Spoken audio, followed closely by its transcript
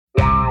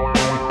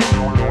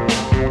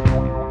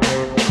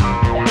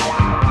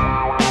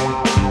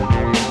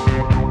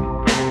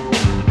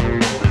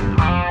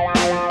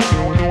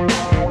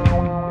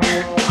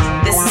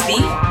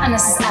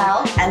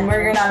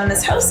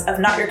hosts of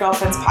Not Your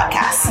Girlfriend's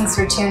podcast. Thanks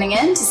for tuning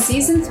in to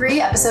Season 3,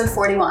 Episode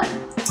 41.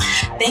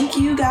 Thank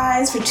you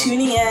guys for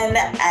tuning in,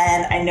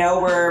 and I know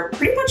we're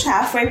pretty much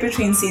halfway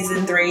between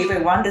Season 3, but I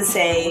wanted to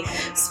say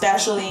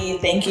especially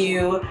thank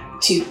you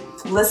to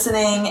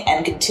listening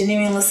and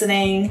continuing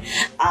listening.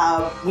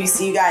 We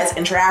see you guys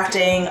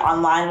interacting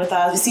online with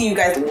us. We see you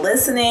guys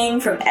listening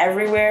from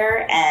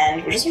everywhere,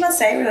 and we just want to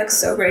say we're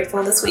so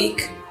grateful this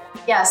week.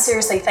 Yeah,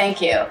 seriously, thank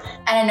you.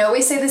 And I know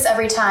we say this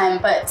every time,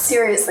 but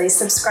seriously,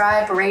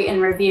 subscribe, rate, and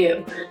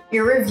review.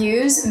 Your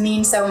reviews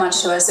mean so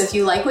much to us. If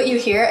you like what you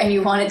hear and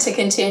you want it to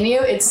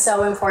continue, it's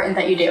so important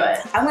that you do it.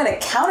 I'm going to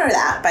counter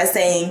that by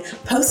saying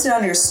post it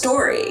on your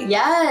story.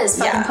 Yes,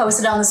 fucking post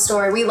it on the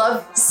story. We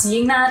love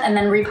seeing that and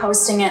then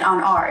reposting it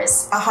on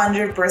ours.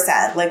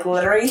 100%.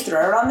 Literally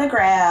throw it on the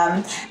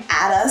gram,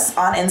 add us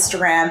on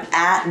Instagram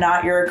at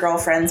Not Your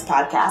Girlfriend's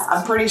Podcast.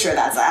 I'm pretty sure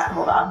that's that.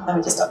 Hold on. Let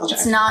me just double check.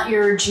 It's Not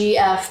Your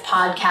GF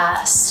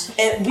Podcast.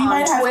 We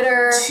might have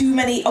Twitter. Too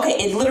many. Okay,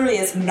 it literally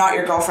is Not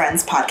Your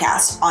Girlfriend's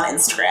Podcast on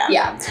Instagram.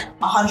 Yeah.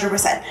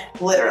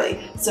 100%. Literally.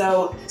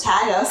 So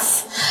tag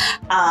us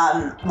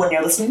when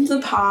you're listening to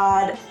the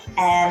pod,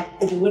 and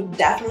we would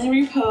definitely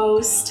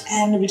repost,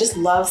 and we just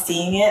love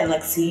seeing it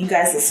and seeing you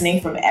guys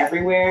listening from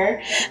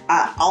everywhere.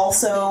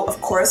 Also, of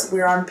course,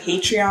 we're on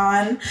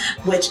Patreon,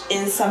 which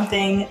is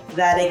something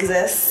that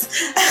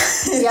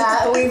exists.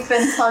 Yeah, we've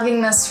been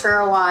plugging this for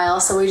a while,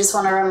 so we just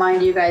want to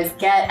remind you guys,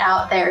 get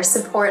out there,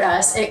 support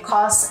us. It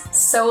costs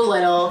so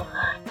little,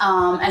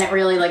 and it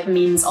really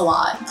means a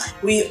lot.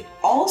 We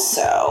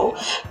also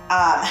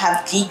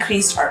have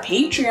decreased our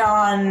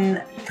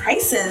Patreon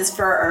prices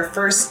for our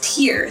first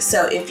tier.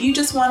 So if you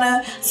just want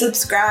to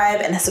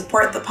subscribe and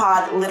support the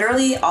pod,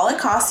 literally all it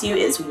costs you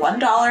is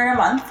 $1 a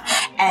month,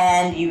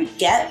 and you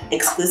get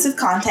exclusive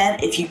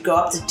content. If you go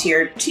up to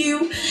tier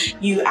 2,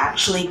 you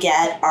actually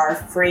get our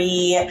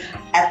free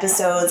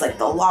episodes,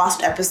 the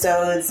Lost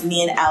episodes.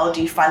 Me and Elle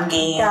do fun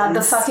games. Yeah,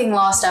 the fucking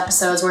Lost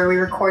episodes where we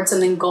record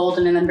something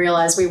golden and then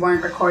realize we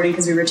weren't recording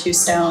because we were too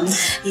stoned.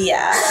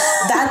 Yeah,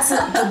 that's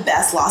the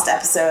best Lost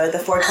episode, the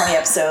 420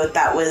 episode.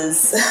 That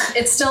was...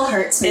 It still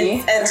hurts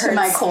me. It hurts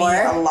my core. Me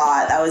a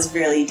lot. That was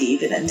really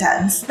deep and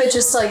intense. But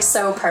just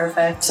so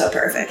perfect. So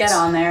perfect. Get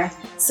on there.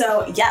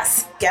 So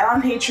yes, get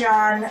on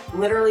Patreon,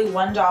 literally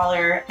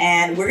 $1,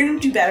 and we're going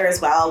to do better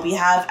as well. We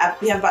have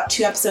about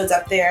 2 episodes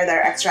up there that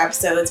are extra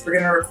episodes. We're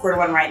going to record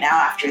one right now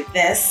after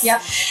this.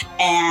 Yep.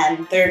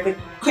 And they're the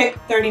quick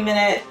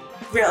 30-minute,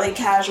 really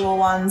casual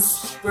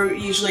ones. We're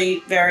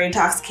usually very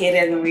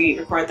intoxicated when we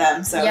record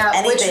them, so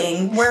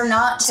anything. Which we're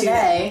not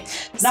today.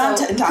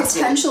 Not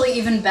intoxicated. Potentially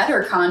even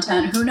better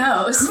content. Who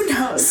knows? Who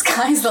knows?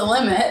 Sky's the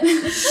limit.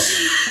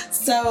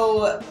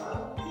 So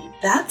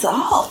that's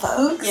all,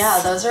 folks.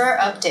 Yeah, those are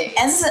our updates.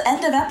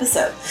 End of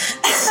episode.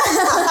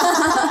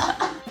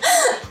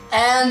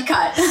 And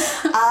cut.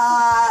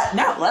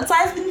 No, let's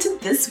dive into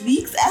this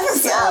week's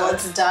episode. Yeah,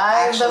 let's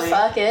dive the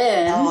fuck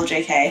in. Oh,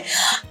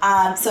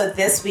 JK. So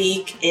this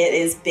week it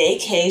is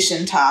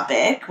vacation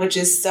topic, which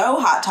is so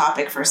hot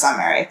topic for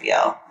summer, I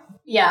feel.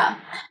 Yeah.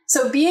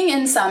 So being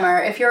in summer,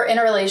 if you're in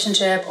a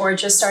relationship or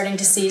just starting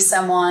to see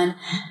someone,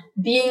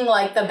 being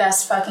the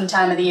best fucking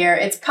time of the year,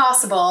 it's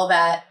possible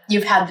that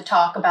you've had the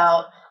talk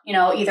about,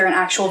 either an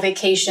actual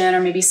vacation or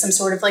maybe some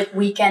sort of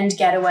weekend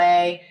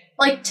getaway.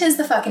 'Tis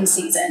the fucking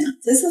season.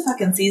 'Tis the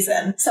fucking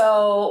season.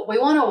 So we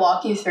want to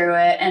walk you through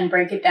it and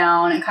break it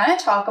down and kind of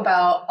talk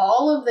about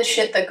all of the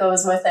shit that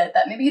goes with it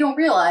that maybe you don't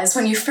realize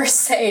when you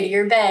first say to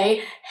your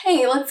bae,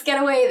 hey, let's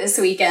get away this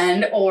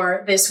weekend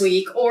or this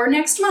week or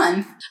next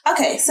month.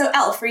 Okay, so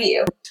Elle, for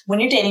you, when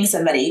you're dating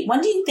somebody,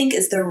 when do you think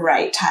is the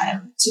right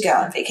time to go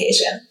on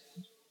vacation?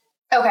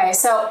 Okay,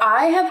 so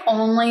I have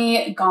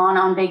only gone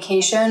on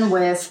vacation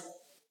with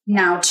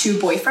now 2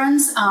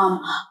 boyfriends.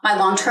 My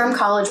long-term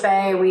college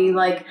bae, we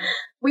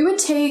would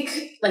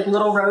take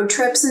little road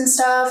trips and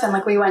stuff,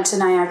 and we went to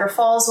Niagara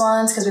Falls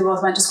once because we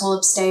both went to school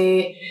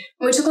upstate.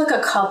 We took a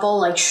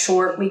couple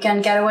short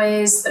weekend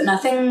getaways, but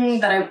nothing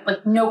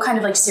that no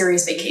kind of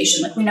serious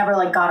vacation. We never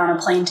got on a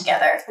plane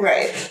together.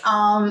 Right.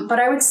 But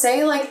I would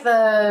say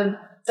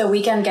the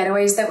weekend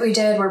getaways that we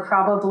did were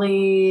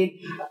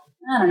probably,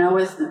 I don't know,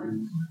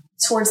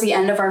 towards the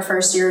end of our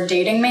first year of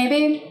dating,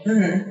 maybe.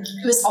 Mm-hmm.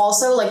 It was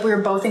also we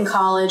were both in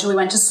college. We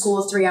went to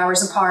school 3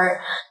 hours apart.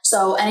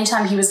 So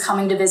anytime he was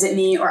coming to visit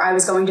me or I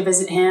was going to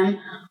visit him,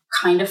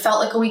 kind of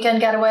felt like a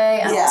weekend getaway.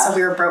 And also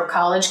we were broke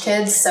college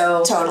kids.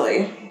 So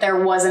totally, there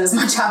wasn't as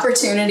much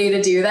opportunity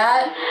to do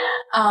that.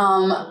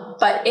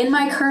 But in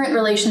my current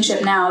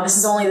relationship now, this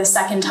is only the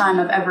second time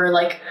I've ever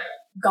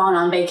gone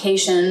on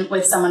vacation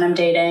with someone I'm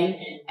dating.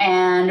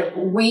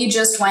 And we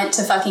just went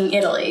to fucking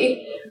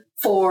Italy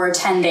for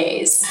 10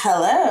 days.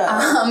 Hello.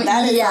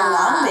 That is a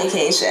long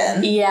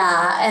vacation.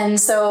 Yeah. And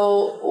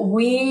so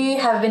we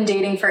have been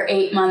dating for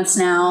 8 months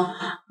now.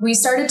 We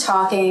started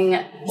talking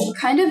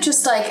kind of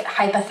just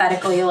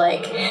hypothetically,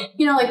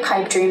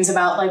 pipe dreams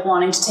about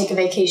wanting to take a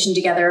vacation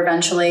together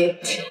eventually.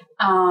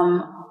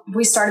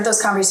 We started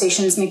those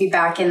conversations maybe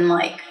back in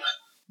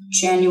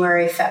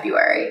January,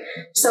 February.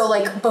 So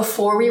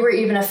before we were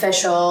even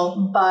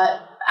official,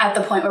 but at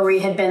the point where we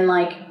had been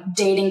like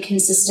dating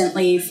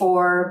consistently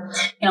for,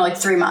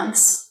 3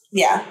 months.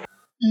 Yeah.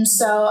 And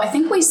so I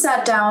think we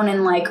sat down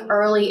in like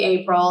early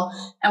April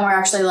and we're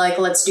actually like,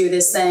 let's do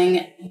this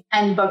thing,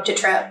 and booked a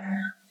trip.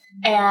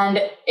 And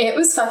it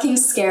was fucking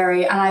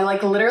scary. And I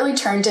like literally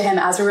turned to him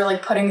as we were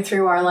like putting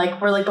through our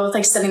we're like both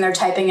like sitting there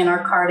typing in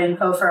our card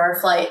info for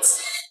our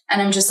flights.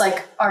 And I'm just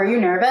like, are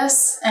you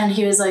nervous? And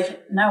he was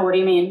like, no, what do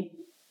you mean?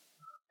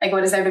 Like,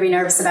 what is there to be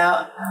nervous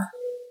about?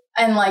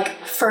 And like,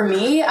 for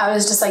me, I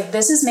was just like,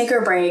 this is make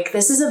or break.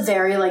 This is a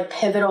very like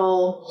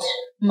pivotal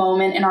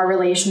moment in our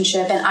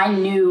relationship. And I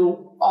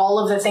knew all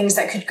of the things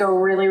that could go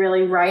really,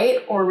 really right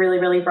or really,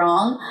 really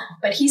wrong.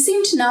 But he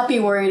seemed to not be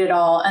worried at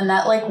all. And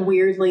that like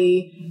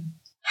weirdly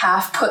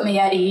half put me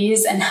at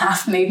ease and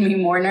half made me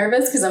more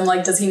nervous, because I'm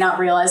like, does he not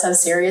realize how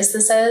serious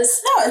this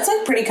is? No, it's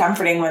like pretty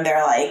comforting when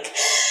they're like,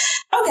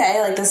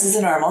 okay, like this is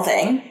a normal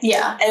thing.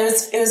 Yeah.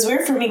 It was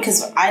weird for me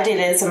because I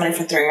dated somebody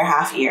for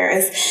 3.5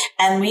 years,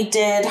 and we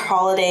did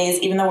holidays.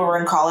 Even though we were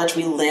in college,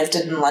 we lived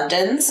in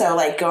London. So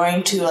like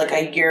going to like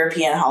a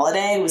European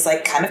holiday was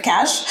like kind of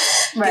cash.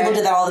 Right. People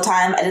did that all the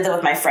time. I did that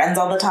with my friends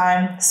all the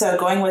time. So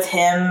going with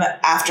him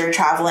after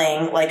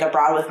traveling like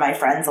abroad with my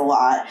friends a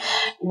lot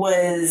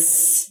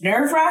was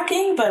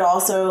nerve-wracking, but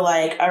also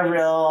like a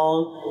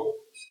real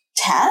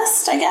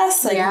test, I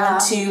guess. Like yeah.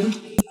 We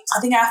went to,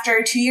 I think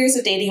after 2 years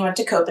of dating, we went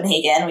to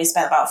Copenhagen. We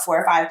spent about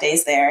 4 or 5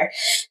 days there.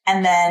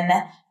 And then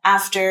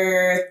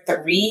after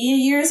 3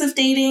 years of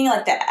dating,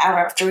 like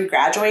after we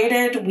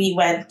graduated, we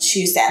went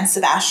to San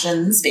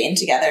Sebastian, Spain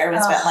together. We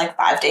spent like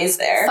 5 days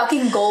there.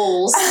 Fucking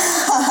goals.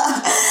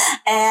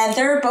 And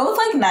they were both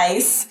like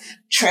nice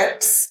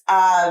trips.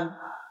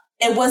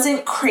 It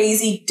wasn't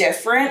crazy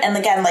different. And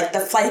again, like the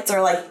flights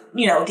are like,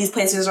 these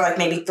places are like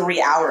maybe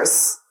 3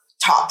 hours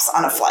tops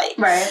on a flight.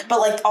 Right.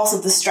 But like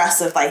also the stress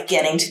of like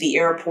getting to the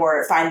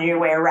airport, finding your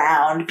way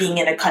around, being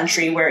in a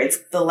country where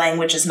the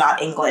language is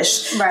not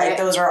English. Right. Like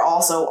those are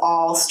also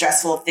all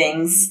stressful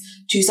things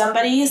to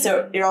somebody.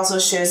 So it also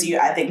shows you,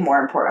 I think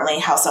more importantly,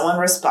 how someone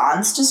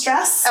responds to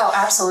stress. Oh,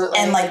 absolutely.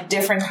 And like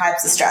different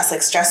types of stress,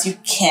 like stress you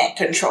can't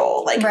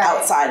control, like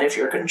outside of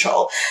your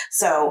control.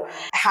 So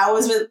how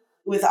is it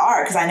with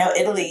R? Because I know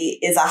Italy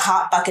is a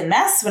hot fucking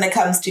mess when it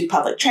comes to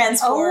public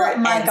transport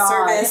and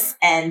service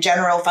and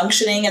general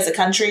functioning as a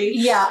country.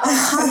 Yeah, a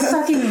hot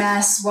fucking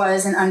mess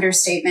was an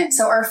understatement.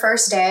 So our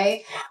first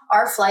day,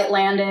 our flight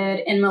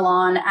landed in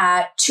Milan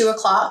at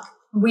 2:00.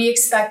 We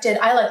expected,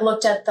 I like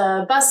looked at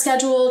the bus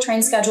schedule,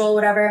 train schedule,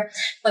 whatever,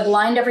 like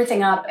lined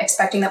everything up,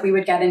 expecting that we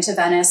would get into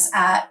Venice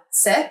at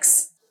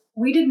 6.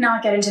 We did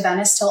not get into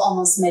Venice till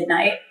almost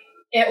midnight.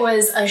 It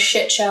was a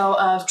shit show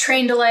of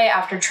train delay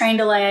after,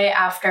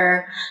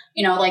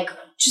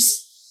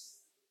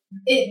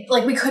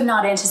 we could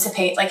not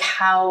anticipate like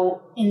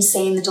how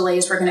insane the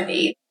delays were going to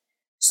be.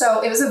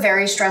 So it was a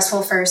very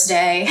stressful first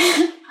day.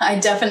 I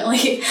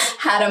definitely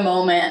had a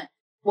moment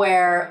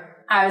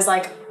where I was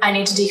like, I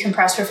need to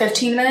decompress for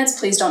 15 minutes.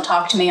 Please don't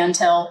talk to me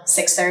until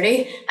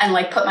 6:30, and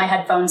like put my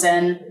headphones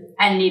in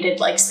and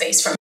needed like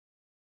space from.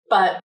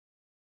 But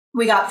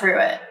we got through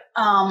it.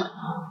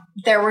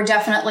 There were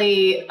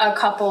definitely a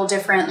couple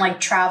different like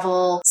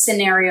travel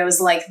scenarios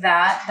like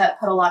that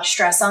put a lot of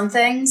stress on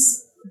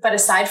things. But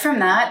aside from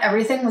that,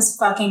 everything was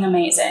fucking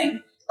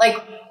amazing. Like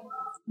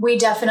we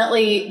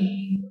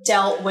definitely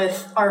dealt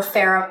with our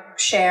fair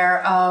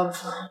share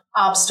of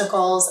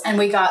obstacles, and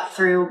we got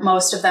through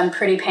most of them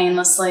pretty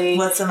painlessly.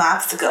 What's some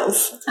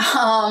obstacles?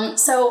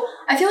 So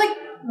I feel like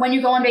when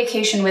you go on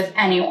vacation with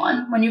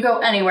anyone, when you go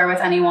anywhere with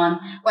anyone,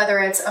 whether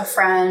it's a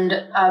friend,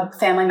 a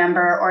family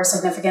member, or a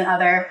significant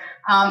other,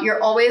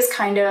 you're always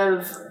kind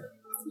of,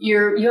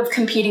 you have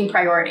competing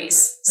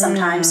priorities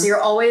sometimes. So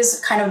you're always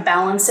kind of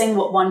balancing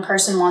what one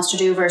person wants to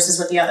do versus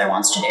what the other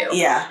wants to do.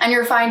 Yeah. And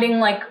you're finding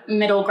like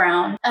middle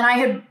ground. And I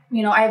had,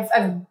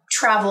 I've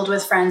traveled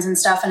with friends and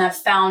stuff, and I've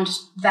found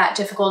that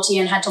difficulty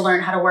and had to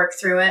learn how to work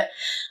through it.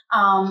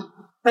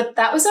 But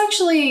that was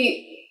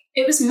actually,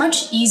 it was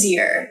much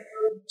easier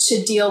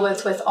to deal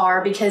with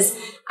R, because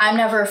I'm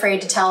never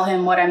afraid to tell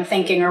him what I'm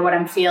thinking or what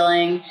I'm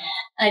feeling.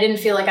 And I didn't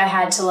feel like I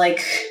had to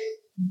like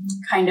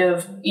kind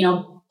of,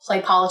 play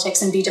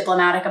politics and be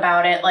diplomatic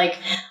about it. Like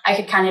I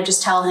could kind of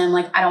just tell him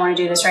like, I don't want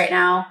to do this right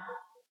now.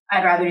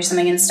 I'd rather do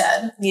something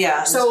instead.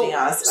 Yeah. So, being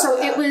honest about so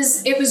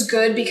that. it was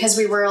good because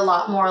we were a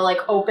lot more like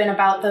open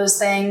about those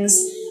things.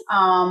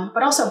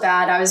 But also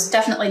bad. I was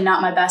definitely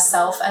not my best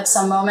self at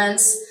some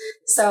moments.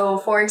 So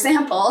for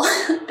example,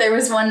 there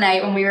was one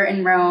night when we were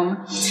in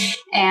Rome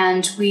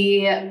and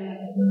we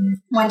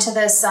went to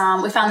this,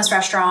 we found this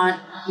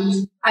restaurant.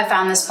 I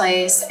found this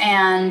place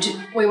and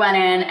we went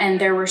in and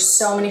there were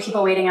so many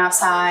people waiting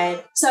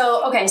outside.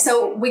 So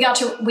we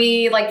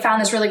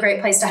found this really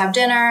great place to have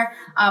dinner.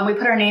 We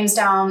put our names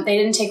down. They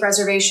didn't take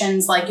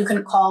reservations. Like you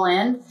couldn't call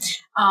in.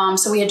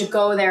 So we had to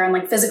go there and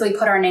like physically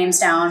put our names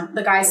down.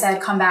 The guy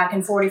said, come back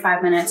in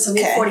 45 minutes. So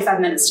we had 45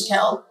 minutes to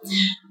kill.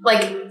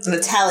 Like an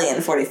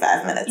Italian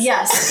 45 minutes.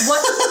 Yes.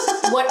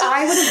 What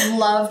I would have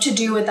loved to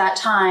do at that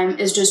time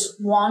is just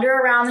wander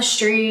around the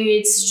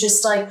streets,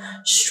 just like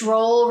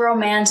stroll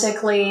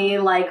romantically comfortably,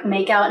 like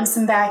make out in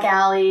some back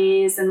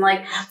alleys and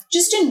like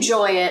just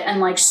enjoy it and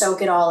like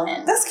soak it all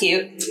in. That's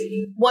cute.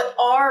 What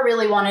R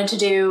really wanted to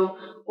do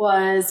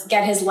was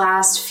get his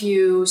last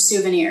few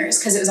souvenirs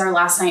because it was our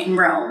last night in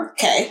Rome.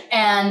 Okay.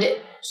 And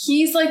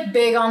he's like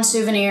big on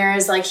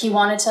souvenirs. Like he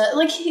wanted to,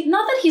 like,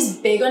 not that he's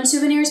big on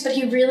souvenirs, but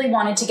he really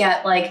wanted to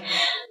get like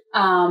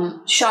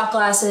shot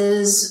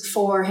glasses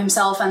for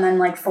himself and then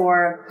like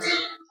for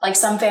like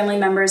some family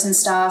members and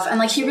stuff. And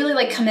like he really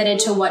like committed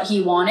to what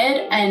he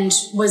wanted and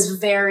was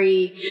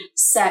very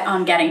set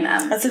on getting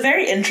them. That's a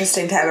very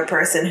interesting type of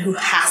person who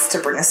has to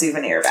bring a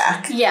souvenir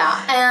back.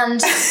 Yeah.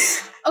 And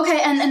okay,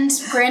 and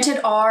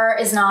granted, R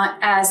is not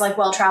as like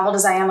well traveled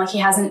as I am. Like he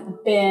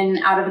hasn't been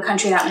out of the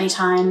country that many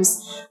times.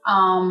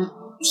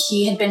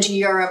 He had been to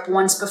Europe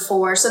once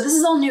before, so this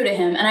is all new to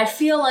him. And I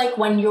feel like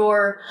when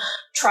you're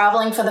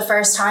traveling for the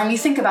first time, you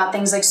think about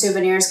things like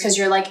souvenirs because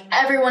you're like,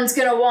 everyone's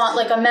gonna want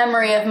like a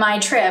memory of my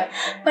trip.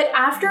 But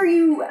after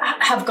you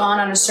have gone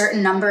on a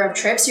certain number of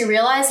trips, you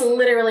realize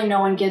literally no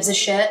one gives a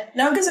shit.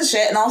 No one gives a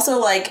shit. And also,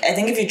 like, I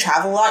think if you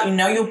travel a lot, you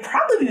know you'll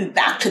probably be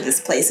back to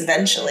this place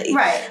eventually.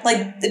 Right.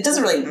 Like, it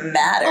doesn't really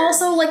matter.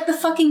 Also, like, the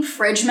fucking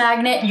fridge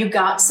magnet you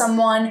got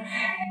someone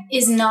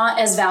is not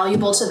as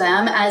valuable to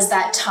them as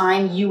that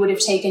time you would have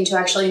taken to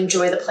actually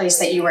enjoy the place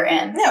that you were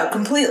in. No,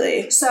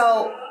 completely.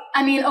 So,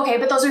 I mean, okay,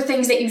 but those are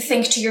things that you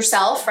think to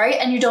yourself, right?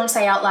 And you don't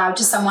say out loud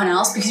to someone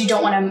else because you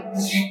don't want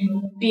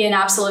to be an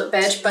absolute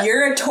bitch. But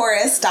you're a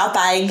tourist, stop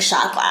buying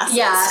shot glasses.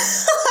 Yeah.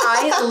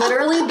 I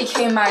literally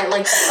became my,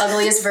 like, the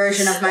ugliest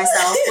version of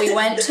myself. We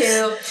went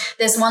to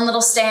this one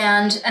little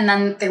stand, and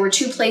then there were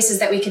two places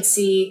that we could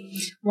see.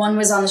 One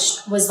was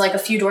was like a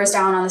few doors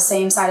down on the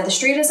same side of the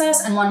street as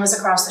us, and one was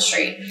across the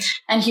street.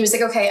 And he was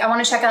like, okay, I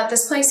want to check out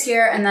this place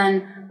here, and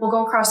then we'll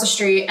go across the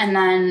street, and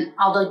then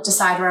I'll like,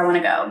 decide where I want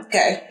to go.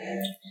 Okay.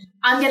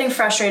 I'm getting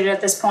frustrated at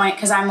this point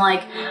because I'm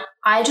like,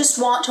 I just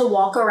want to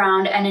walk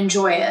around and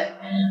enjoy it.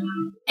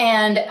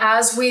 And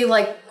as we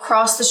like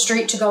crossed the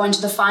street to go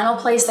into the final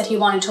place that he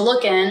wanted to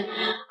look in,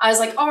 I was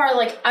like, oh,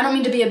 like, I don't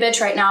mean to be a bitch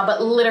right now,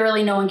 but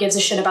literally no one gives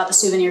a shit about the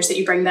souvenirs that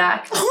you bring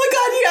back. Oh my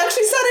God, you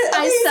actually said it.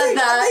 Amazing. I said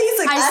that.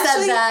 Amazing. I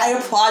said that. I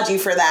applaud you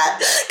for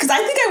that. Because I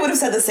think I would have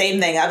said the same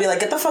thing. I'd be like,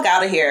 get the fuck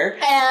out of here.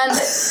 And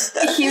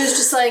he was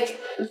just like,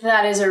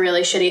 that is a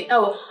really shitty...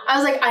 Oh, I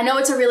was like, I know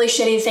it's a really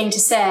shitty thing to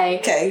say,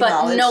 okay,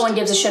 but no one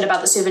gives a shit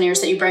about the souvenirs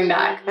that you bring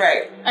back.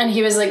 Right. And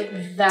he was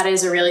like, that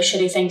is a really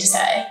shitty thing to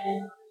say.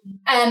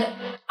 And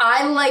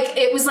I like,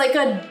 it was like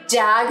a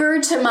dagger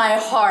to my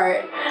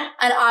heart.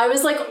 And I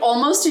was like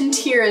almost in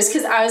tears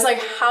because I was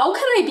like, how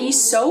could I be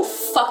so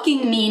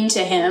fucking mean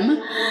to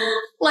him?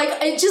 Like,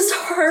 it just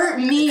hurt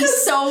me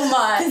so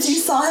much. Because you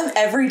saw him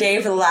every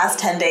day for the last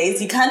 10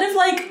 days. You kind of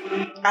like,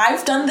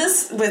 I've done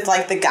this with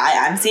like the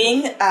guy I'm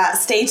seeing,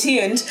 stay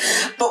tuned,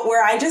 but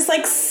where I just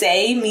like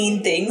say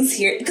mean things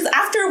here. Because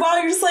after a while,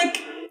 you're just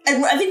like,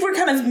 and I think we're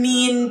kind of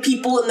mean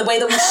people in the way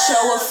that we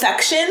show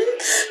affection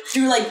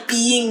through like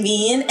being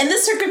mean. In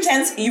this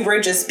circumstance, you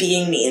were just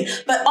being mean,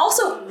 but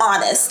also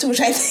honest,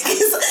 which I think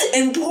is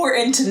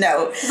important to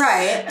note.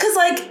 Right. Because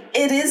like,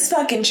 it is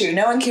fucking true.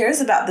 No one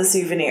cares about the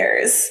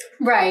souvenirs.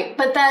 Right.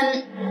 But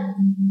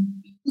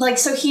then, like,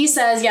 so he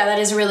says, yeah, that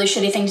is a really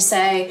shitty thing to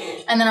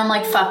say. And then I'm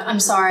like, fuck, I'm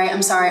sorry.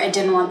 I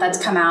didn't want that to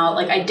come out.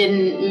 Like, I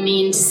didn't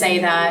mean to say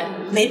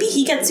that. Maybe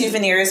he gets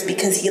souvenirs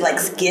because he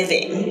likes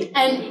giving.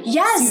 And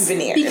yes,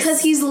 souvenirs.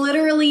 Because he's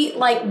literally,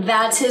 like,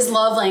 that's his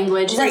love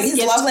language. Right, his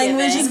love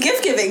language is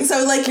gift giving.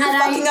 So, like, you're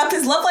fucking up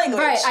his love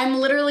language. Right, I'm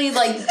literally,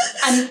 like,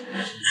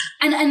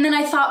 And then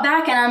I thought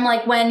back and I'm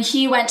like, when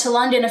he went to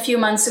London a few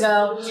months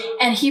ago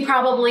and he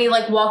probably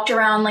like walked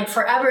around like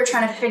forever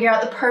trying to figure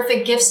out the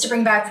perfect gifts to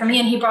bring back for me.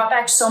 And he brought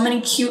back so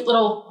many cute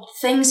little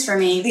things for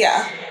me.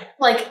 Yeah.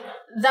 Like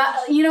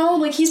that, you know,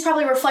 like he's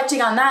probably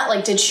reflecting on that.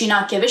 Like, did she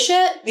not give a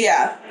shit?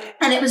 Yeah.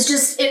 And it was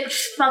just, it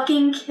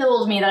fucking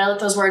killed me that I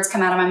let those words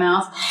come out of my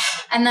mouth.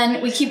 And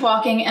then we keep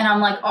walking and I'm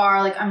like,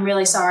 I'm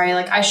really sorry.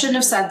 Like, I shouldn't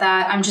have said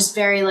that. I'm just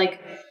very like,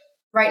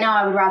 right now,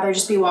 I would rather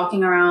just be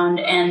walking around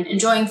and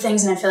enjoying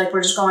things, and I feel like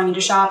we're just going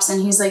into shops.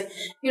 And he's like,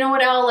 you know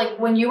what, Elle? Like,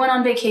 when you went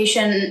on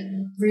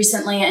vacation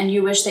recently and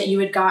you wish that you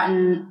had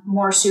gotten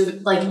more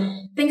like,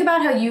 think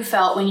about how you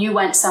felt when you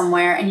went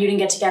somewhere and you didn't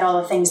get to get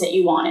all the things that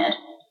you wanted,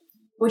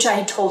 which I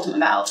had told him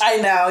about. I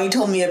know, he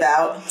told me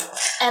about.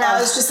 And I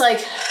was just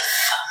like,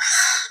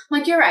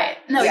 you're right.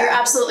 No, You're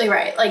absolutely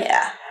right. Like,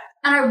 yeah.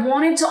 And I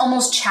wanted to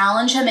almost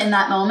challenge him in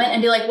that moment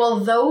and be like, well,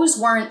 those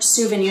weren't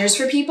souvenirs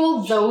for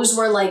people. Those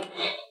were like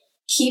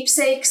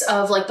keepsakes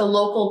of like the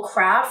local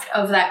craft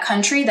of that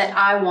country that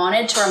I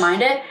wanted to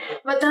remind it.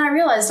 But then I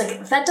realized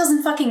like that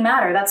doesn't fucking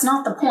matter. That's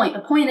not the point.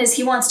 The point is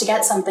he wants to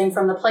get something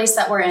from the place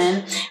that we're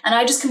in. And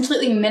I just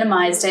completely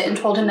minimized it and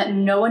told him that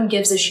no one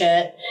gives a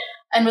shit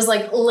and was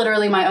like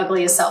literally my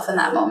ugliest self in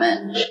that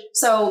moment.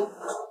 So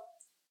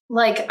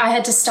like I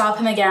had to stop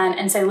him again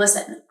and say,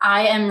 listen,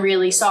 I am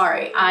really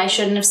sorry. I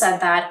shouldn't have said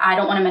that. I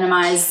don't want to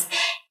minimize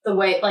the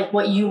way, like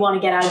what you want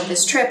to get out of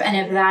this trip. And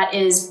if that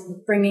is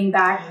bringing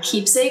back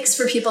keepsakes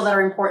for people that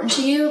are important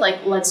to you,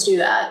 like, let's do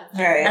that.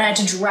 Right. And I had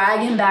to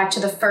drag him back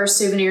to the first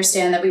souvenir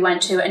stand that we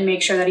went to and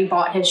make sure that he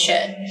bought his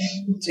shit.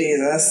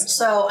 Jesus.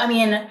 So, I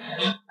mean,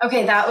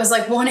 okay, that was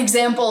like one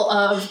example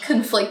of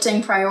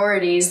conflicting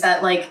priorities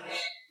that, like,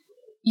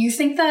 you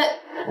think that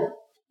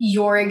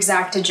your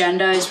exact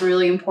agenda is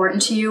really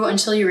important to you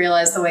until you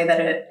realize the way that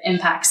it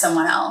impacts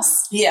someone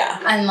else.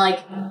 Yeah. And like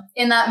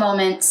in that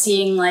moment,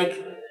 seeing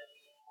like,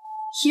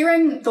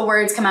 hearing the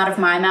words come out of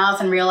my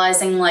mouth and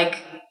realizing like,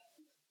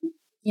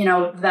 you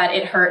know, that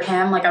it hurt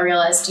him. Like I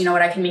realized, you know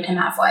what, I can meet him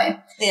halfway.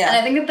 Yeah. And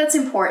I think that that's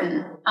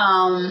important.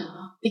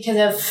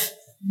 Because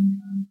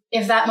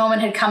if that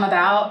moment had come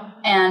about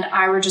and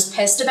I were just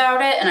pissed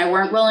about it and I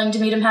weren't willing to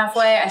meet him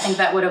halfway, I think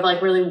that would have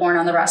like really worn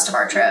on the rest of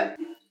our trip.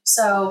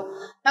 So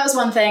that was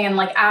one thing. And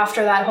like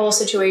after that whole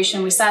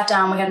situation, we sat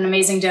down, we had an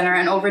amazing dinner,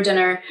 and over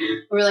dinner,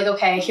 we were like,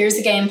 okay, here's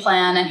the game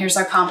plan and here's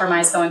our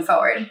compromise going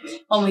forward.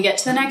 When we get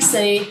to the next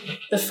city,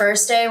 the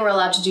first day we're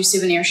allowed to do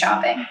souvenir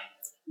shopping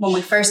when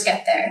we first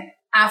get there.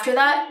 After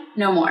that,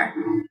 no more.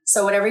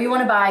 So whatever you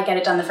want to buy, get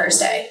it done the first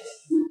day.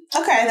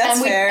 Okay,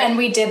 that's fair. And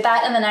we did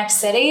that in the next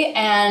city,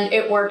 and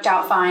it worked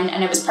out fine,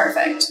 and it was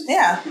perfect.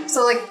 Yeah.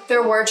 So, like,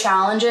 there were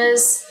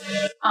challenges,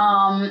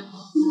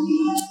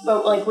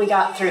 but, like, we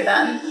got through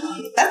them.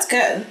 That's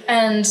good.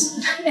 And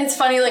it's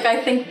funny, like,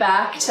 I think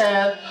back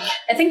to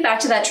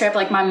that trip,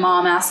 like, my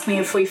mom asked me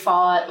if we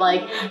fought,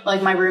 like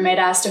my roommate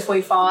asked if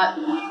we fought.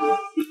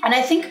 And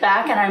I think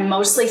back, and I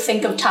mostly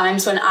think of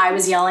times when I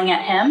was yelling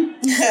at him.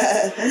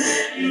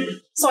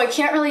 So I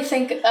can't really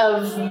think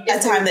of a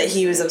time that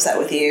he was upset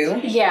with you.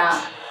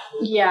 Yeah.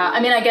 Yeah. I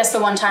mean, I guess the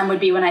one time would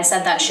be when I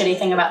said that shitty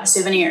thing about the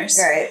souvenirs.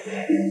 Right.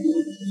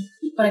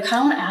 But I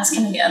kind of want to ask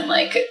him again,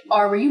 like,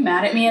 were you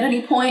mad at me at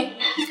any point?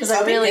 Because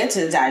I really get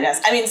to the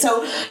digest. I mean,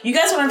 so you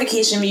guys went on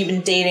vacation, but you've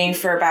been dating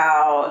for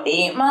about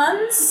 8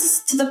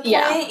 months to the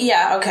point?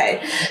 Yeah,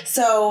 okay.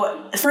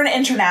 So for an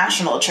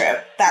international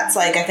trip, that's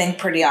like, I think,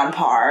 pretty on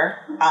par,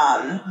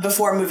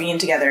 before moving in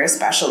together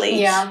especially.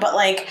 Yeah. But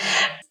like,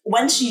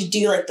 when should you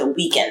do like the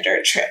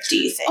weekender trip, do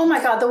you think? Oh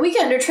my God, the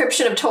weekender trip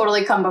should have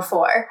totally come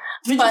before.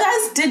 But you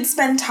guys did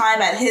spend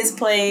time at his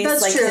place,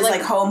 that's like true. his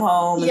like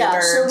home. Yeah,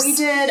 the so we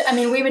did, I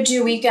mean, we would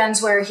do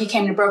weekends where he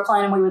came to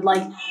Brooklyn and we would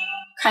like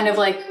kind of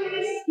like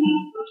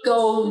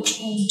go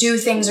do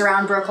things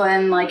around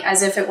Brooklyn, like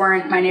as if it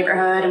weren't my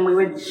neighborhood. And we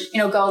would, you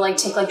know, go like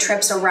take like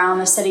trips around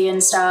the city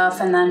and stuff.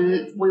 And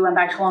then we went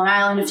back to Long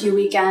Island a few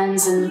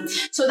weekends. And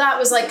so that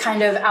was like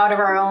kind of out of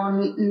our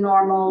own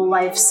normal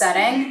life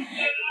setting.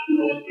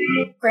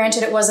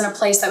 Granted, it wasn't a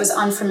place that was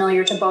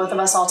unfamiliar to both of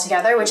us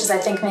altogether, which is, I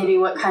think, maybe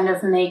what kind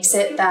of makes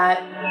it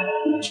that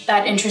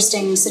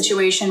interesting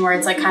situation where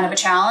it's like kind of a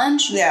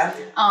challenge. Yeah.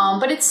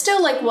 But it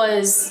still like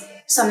was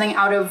something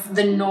out of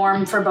the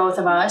norm for both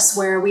of us,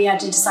 where we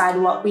had to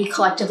decide what we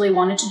collectively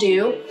wanted to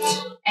do.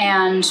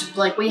 And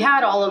like we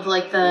had all of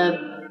like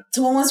the...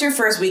 So when was your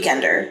first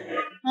weekender?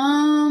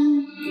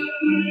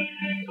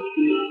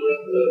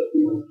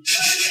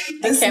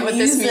 Okay, with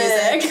this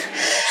music.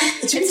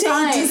 Should we take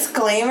a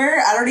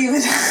disclaimer? I don't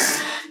even...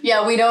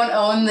 Yeah, we don't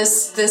own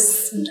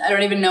this. I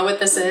don't even know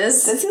what this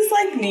is. This is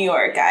like New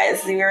York,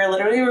 guys. We were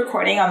literally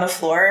recording on the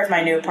floor of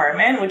my new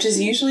apartment, which is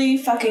usually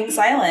fucking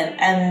silent.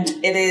 And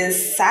it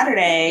is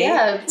Saturday.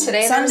 Yeah,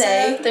 today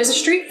Sunday. There's a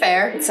street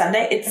fair. It's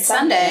Sunday. It's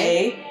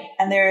Sunday.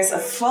 And there's a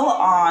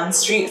full-on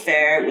street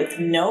fair with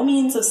no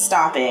means of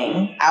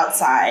stopping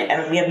outside,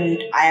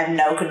 and I have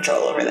no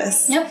control over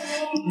this. Yep.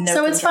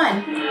 So it's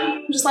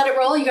fine. Just let it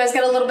roll. You guys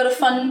got a little bit of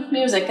fun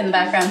music in the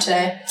background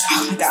today.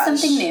 Oh my gosh.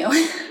 Something new.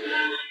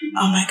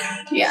 Oh my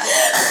God. Yeah.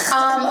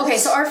 Okay,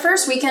 so our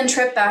first weekend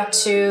trip back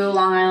to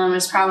Long Island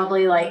was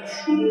probably like...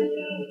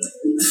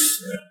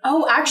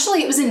 Oh,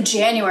 actually, it was in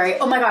January.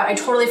 Oh my God, I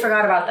totally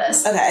forgot about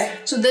this. Okay.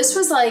 So this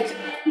was like...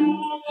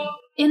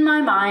 In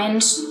my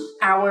mind,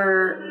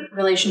 our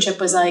relationship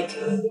was like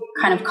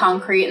kind of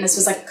concrete, and this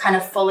was like kind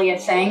of fully a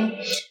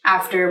thing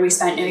after we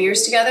spent New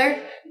Year's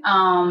together,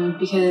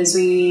 because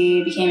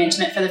we became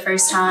intimate for the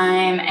first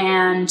time,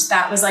 and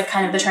that was like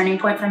kind of the turning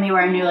point for me,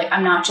 where I knew like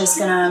I'm not just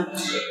gonna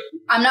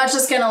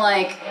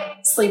like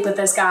sleep with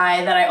this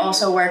guy that I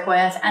also work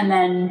with and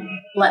then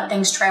let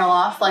things trail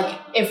off. Like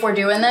if we're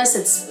doing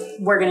this,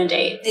 we're gonna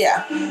date.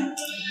 Yeah.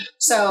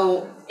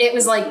 So it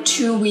was like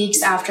 2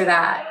 weeks after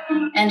that.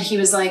 And he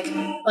was like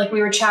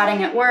we were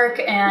chatting at work,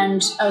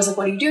 and I was like,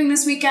 what are you doing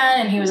this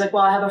weekend? And he was like,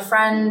 well, I have a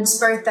friend's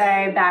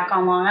birthday back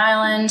on Long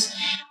Island.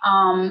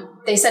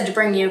 They said to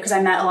bring you, because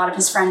I met a lot of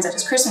his friends at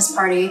his Christmas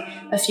party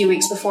a few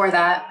weeks before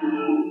that.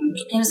 And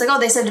he was like, oh,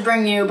 they said to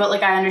bring you, but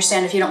like, I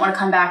understand if you don't want to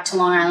come back to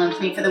Long Island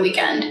with me for the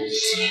weekend.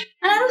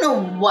 And I don't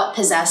know what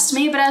possessed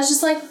me, but I was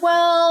just like,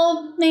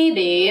 well,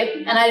 maybe.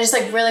 And I just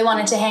like really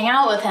wanted to hang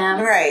out with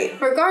him. Right.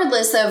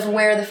 Regardless of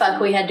where the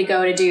fuck we had to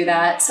go to do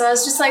that. So I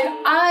was just like,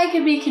 I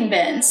could be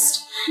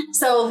convinced.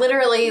 So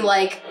literally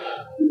like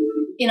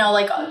you know,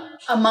 like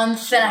a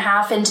month and a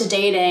half into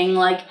dating,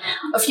 like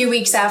a few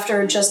weeks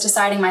after just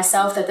deciding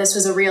myself that this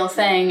was a real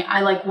thing,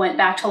 I like went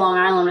back to Long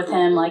Island with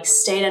him, like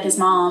stayed at his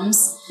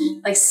mom's,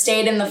 like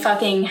stayed in the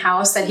fucking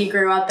house that he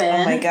grew up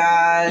in. Oh my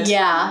God.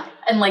 Yeah.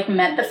 And like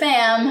met the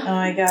fam. Oh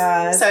my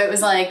God. So it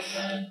was like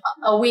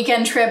a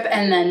weekend trip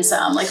and then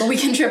some, like a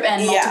weekend trip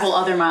and multiple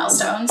other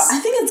milestones. But I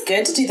think it's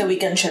good to do the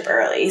weekend trip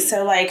early.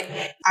 So like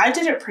I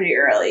did it pretty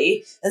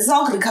early. This is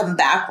all going to come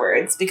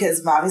backwards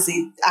because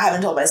obviously I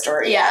haven't told my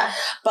story yet.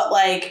 But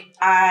like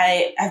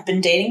I have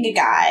been dating a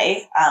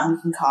guy,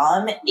 we can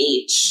call him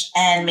H,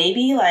 and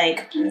maybe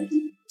like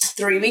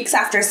 3 weeks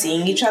after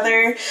seeing each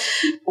other,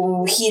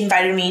 he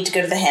invited me to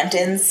go to the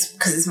Hamptons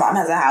because his mom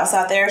has a house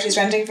out there she's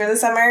renting for the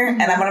summer.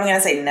 And I'm going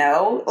to say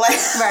no. Like,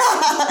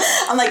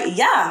 I'm like,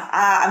 yeah,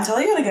 I'm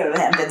totally going to go to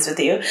the Hamptons with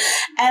you. And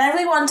I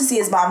really wanted to see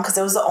his mom because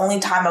it was the only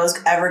time I was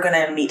ever going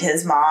to meet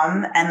his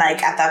mom. And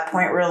like at that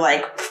point, we were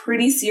like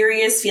pretty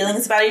serious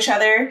feelings about each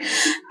other.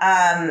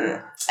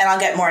 And I'll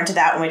get more into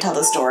that when we tell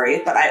the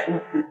story. But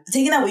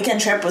taking that weekend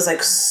trip was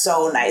like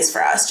so nice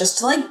for us just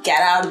to like get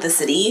out of the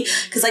city.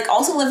 Because like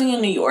also living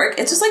in New York,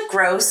 it's just like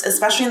gross,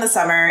 especially in the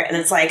summer. And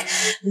it's like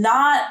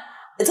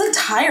it's like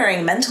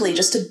tiring mentally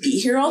just to be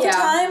here all the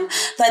time.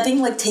 So I think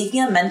like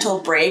taking a mental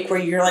break where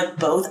you're like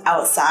both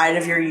outside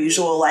of your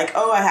usual like,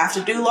 oh, I have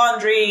to do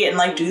laundry and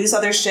like do this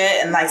other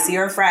shit and like see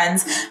our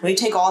friends. We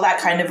take all that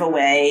kind of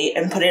away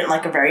and put it in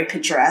like a very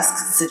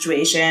picturesque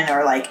situation,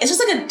 or like it's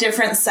just like a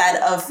different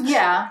set of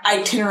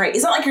itinerary.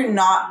 It's not like you're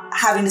not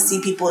having to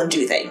see people and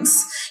do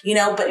things, you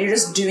know, but you're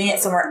just doing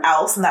it somewhere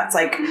else, and that's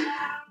like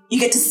you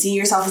get to see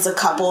yourself as a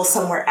couple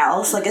somewhere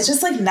else. Like, it's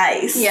just, like,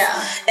 nice. Yeah.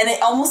 And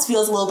it almost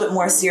feels a little bit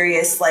more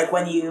serious, like,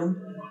 when you,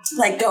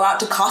 like, go out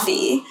to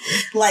coffee.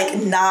 Like,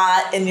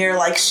 not in your,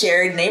 like,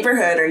 shared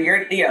neighborhood or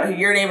your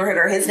neighborhood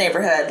or his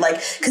neighborhood.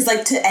 Like, because,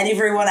 like, to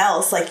everyone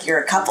else, like,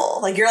 you're a couple.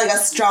 Like, you're, like, a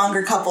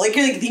stronger couple. Like,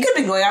 you could have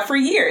been going out for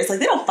years. Like,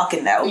 they don't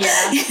fucking know.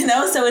 Yeah. You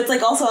know? So it's,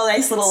 like, also a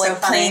nice little, so like,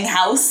 funny. Playing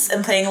house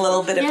and playing a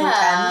little bit of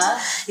pretend.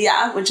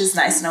 Yeah, which is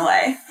nice in a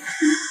way.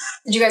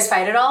 Did you guys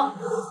fight at all?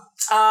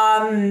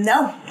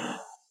 No,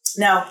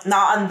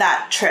 not on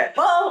that trip.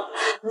 Well,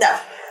 no.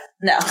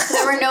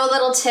 There were no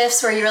little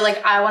tiffs where you were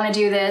like, I want to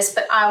do this,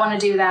 but I want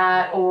to do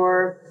that,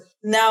 or...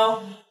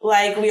 No,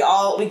 like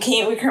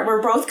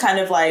we're both kind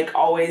of like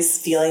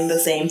always feeling the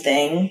same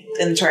thing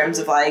in terms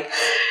of like,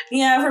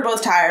 yeah, if we're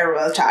both tired.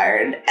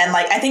 And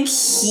like, I think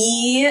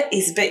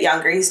he's a bit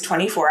younger. He's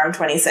 24. I'm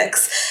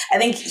 26. I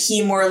think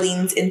he more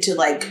leans into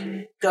like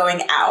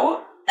going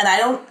out. And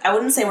I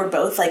wouldn't say we're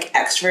both like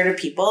extroverted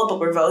people, but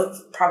we're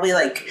both probably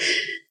like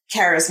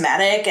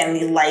charismatic, and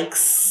he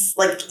likes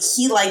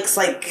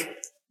like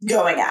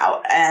going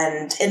out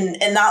and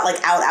not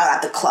like out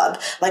at the club.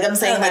 Like I'm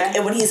saying,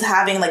 like when he's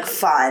having like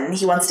fun,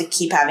 he wants to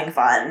keep having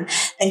fun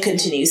and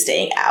continue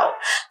staying out.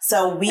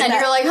 So you're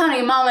like,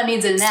 honey, mama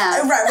needs a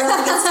nap. Right, we're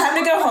like, it's time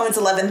to go home. It's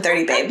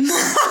 11:30, babe.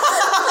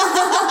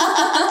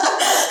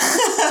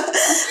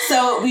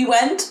 So we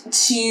went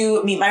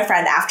to meet my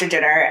friend after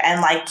dinner,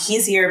 and like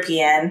he's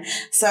European,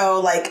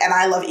 so like, and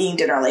I love eating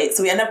dinner late,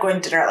 so we end up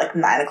going to dinner at like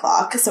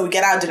 9:00. So we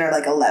get out of dinner at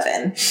like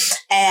 11,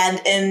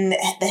 and in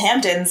the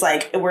Hamptons,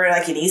 like we're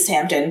like in East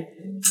Hampton,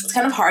 it's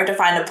kind of hard to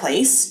find a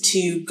place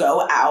to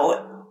go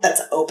out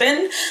that's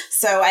open.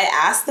 So I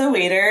asked the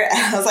waiter, and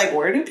I was like,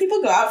 where do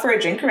people go out for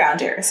a drink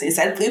around here? So he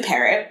said Blue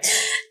Parrot.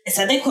 It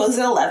said they closed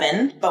at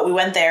 11, but we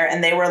went there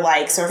and they were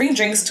like serving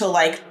drinks till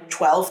like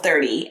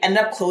 12:30,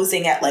 ended up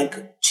closing at like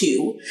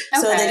 2.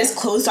 Okay. So they just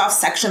closed off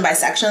section by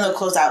section. They'll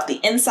close out the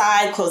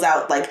inside, close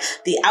out like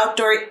the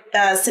outdoor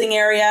sitting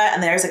area,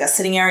 and there's like a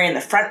sitting area in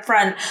the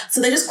front.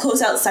 So they just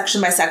closed out section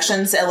by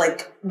section. So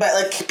but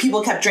like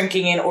people kept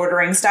drinking and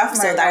ordering stuff.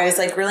 So that was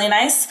like really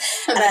nice.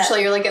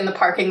 Eventually you're like in the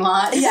parking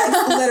lot.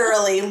 Yeah,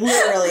 literally.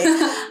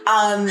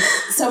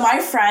 So my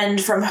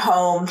friend from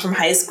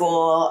high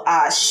school,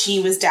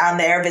 she was down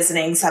there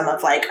visiting some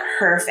of like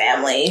her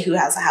family who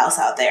has a house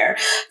out there.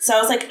 So I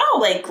was like, oh,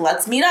 like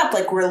let's meet up.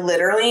 Like we're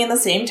literally in the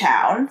same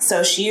town.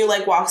 So she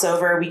like walks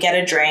over, we get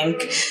a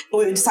drink.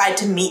 We decide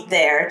to meet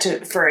there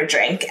for a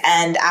drink.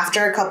 And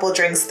after a couple of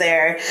drinks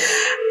there,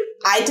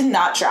 I did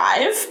not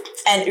drive,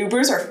 and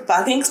Ubers are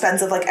fucking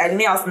expensive like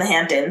anything else in the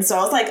Hamptons. So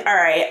I was like, all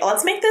right,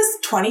 let's make this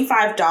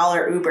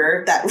 $25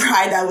 Uber, that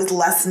ride that was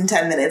less than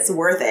 10 minutes,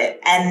 worth it.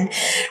 And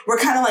we're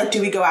kind of like,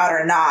 do we go out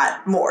or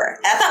not more?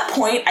 At that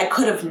point, I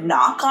could have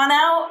not gone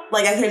out.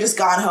 Like I could have just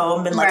gone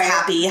home and like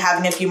happy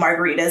having a few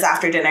margaritas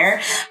after dinner.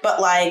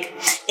 But like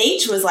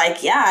H was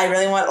like, yeah, I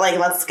really want, like,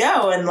 let's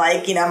go. And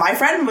like, you know, my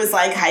friend was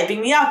like hyping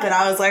me up, and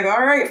I was like,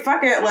 all right,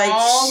 fuck it. Like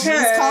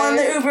she's calling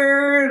the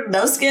Uber,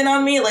 no skin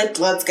on me. Like,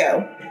 let's go.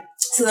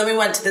 So then we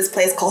went to this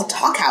place called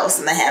Talk House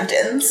in the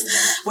Hamptons,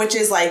 which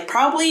is like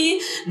probably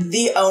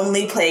the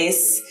only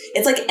place.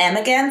 It's like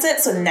Amagansett,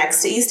 so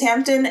next to East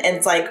Hampton. And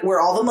it's like where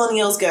all the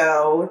millennials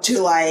go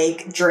to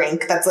like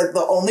drink. That's like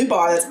the only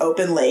bar that's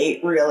open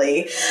late,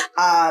 really.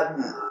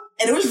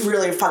 And it was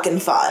really fucking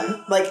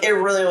fun. Like, it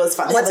really was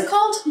fun. What's it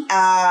called?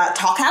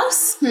 Talk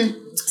House.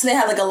 So they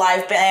had like a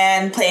live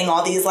band playing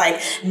all these like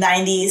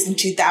 90s and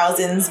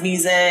 2000s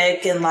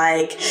music and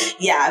like,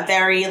 yeah,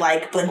 very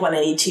like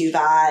Blink-182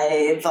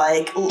 vibe,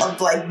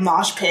 like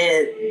mosh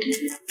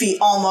pit,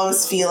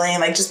 almost feeling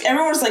like just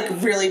everyone was like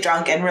really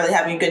drunk and really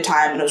having a good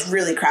time, and it was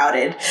really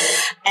crowded.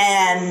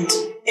 And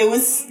it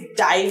was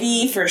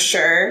divey for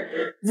sure.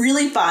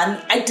 Really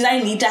fun. Did I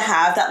need to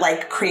have that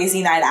like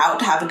crazy night out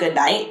to have a good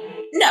night?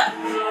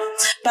 No.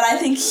 But I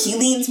think he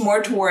leans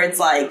more towards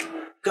like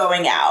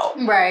going out.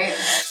 Right.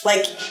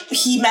 Like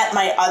he met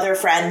my other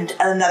friend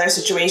in another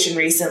situation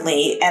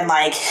recently, and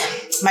like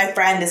my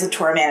friend is a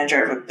tour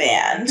manager of a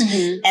band,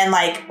 and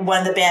like one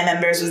of the band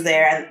members was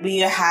there, and we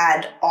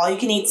had all you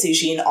can eat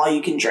sushi and all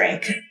you can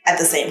drink at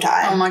the same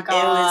time. Oh my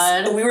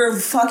God. We were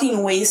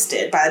fucking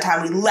wasted by the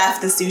time we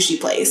left the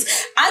sushi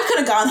place. I could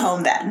have gone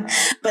home then,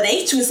 but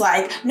H was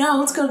like, no,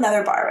 let's go to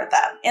another bar with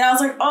them. And I was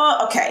like,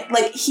 oh, okay.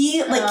 Like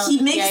he makes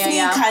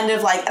me kind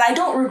of like, and I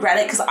don't regret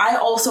it because I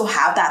also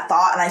have that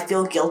thought and I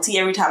feel guilty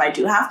every time I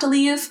do have to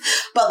leave.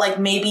 But like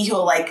maybe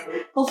he'll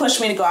push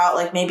me to go out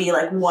like maybe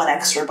like one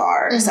extra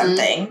bar or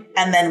something,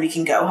 and then we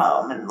can go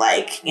home and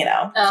like, you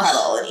know,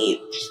 cuddle and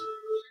eat.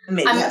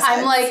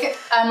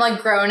 I'm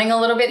like groaning a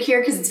little bit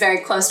here because it's very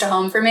close to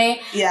home for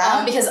me.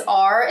 Yeah. Because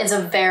R is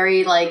a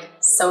very like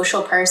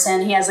social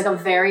person. He has like a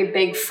very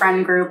big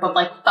friend group of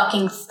like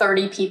fucking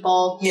 30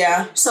 people.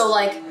 Yeah. So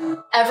like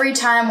every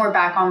time we're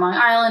back on Long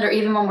Island or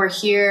even when we're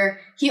here,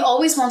 he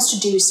always wants to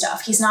do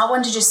stuff. He's not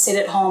one to just sit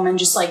at home and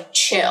just like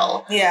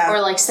chill. Yeah.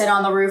 Or like sit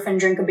on the roof and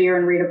drink a beer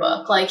and read a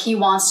book. Like he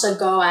wants to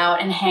go out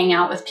and hang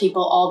out with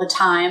people all the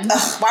time.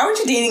 Ugh, why weren't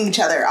you dating each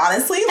other,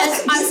 honestly?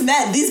 Like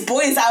these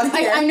boys out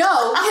here. I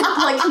know.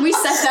 Like can we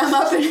set them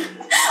up and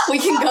we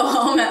can go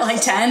home at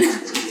like 10?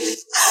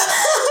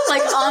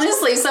 Like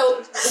honestly,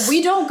 so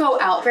we don't go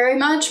out very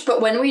much,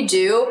 but when we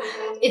do,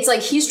 it's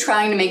like he's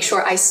trying to make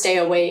sure I stay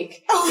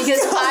awake.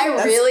 Because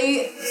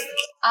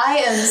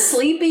I am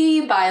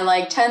sleepy by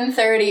like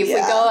 10:30 if we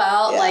go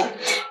out. Like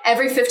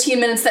every 15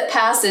 minutes that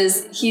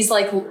passes, he's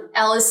like,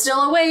 Ella's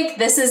still awake.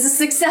 This is a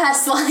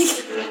success. Like,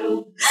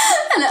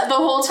 and the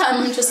whole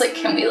time I'm just like,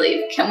 can we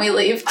leave? Can we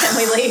leave? Can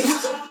we leave?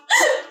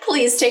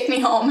 Please take me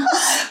home.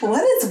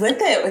 What is with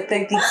it with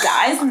like these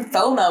guys and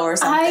FOMO or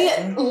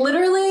something? I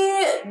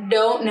literally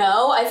don't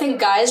know. I think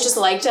guys just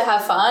like to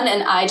have fun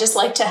and I just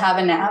like to have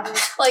a nap.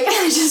 Like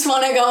I just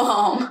want to go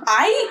home.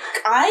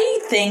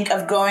 I think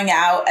of going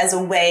out as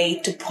a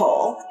way to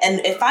pull.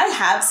 And if I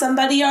have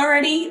somebody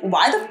already,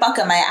 why the fuck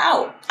am I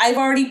out? I've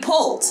already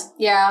pulled.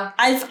 Yeah.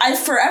 I've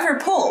forever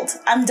pulled.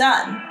 I'm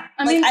done.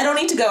 I mean, I don't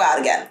need to go out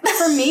again.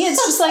 For me,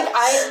 it's just like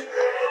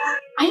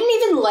I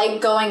didn't even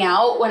like going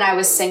out when I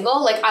was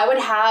single. Like I would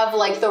have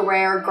like the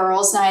rare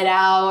girls' night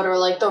out or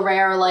like the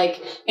rare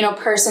like, you know,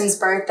 person's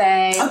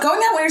birthday.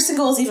 Going out when you're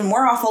single is even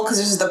more awful because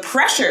there's the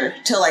pressure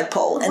to like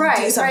pull and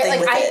do something like,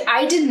 with it.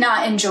 I did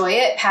not enjoy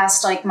it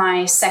past like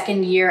my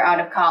second year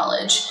out of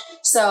college.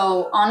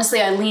 So honestly,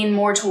 I lean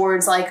more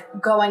towards like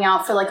going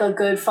out for like a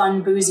good,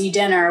 fun, boozy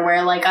dinner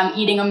where like I'm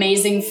eating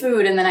amazing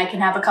food and then I can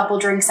have a couple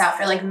drinks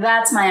after. Like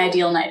that's my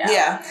ideal night out.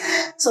 Yeah.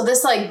 So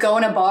this like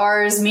going to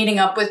bars, meeting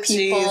up with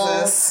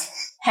people,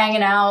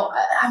 hanging out.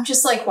 I'm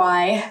just like,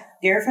 why?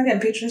 You're a fucking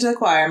preacher to the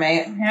choir,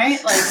 mate.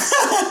 Right? Like,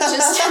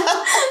 just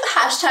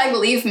hashtag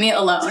leave me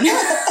alone.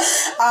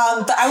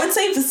 But I would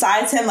say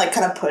besides him, like,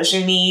 kind of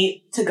pushing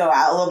me to go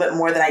out a little bit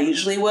more than I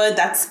usually would,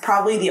 that's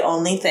probably the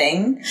only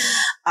thing.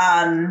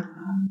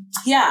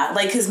 Yeah,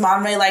 like, his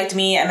mom really liked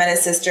me. I met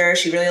his sister.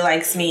 She really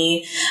likes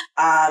me.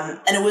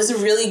 And it was a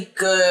really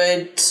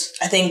good,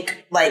 I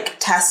think, like,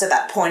 test at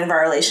that point of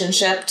our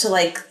relationship to,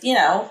 like, you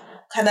know,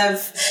 kind of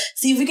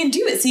see if we can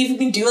do it. See if we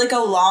can do like a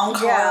long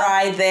car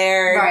ride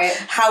there. Right.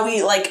 How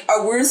we like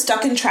we're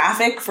stuck in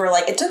traffic for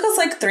like it took us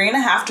like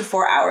 3.5 to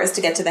 4 hours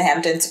to get to the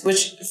Hamptons,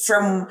 which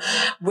from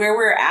where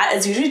we're at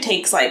is usually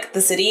takes like the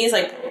city is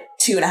like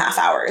 2.5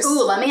 hours.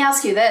 Ooh, let me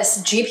ask you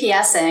this: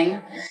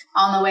 GPSing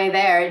on the way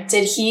there,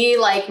 did he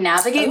like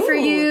navigate for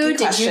you?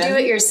 Did you do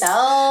it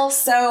yourself?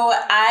 So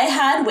I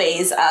had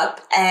Waze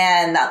up,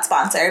 and not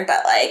sponsored,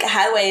 but like I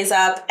had Waze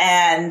up,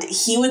 and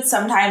he would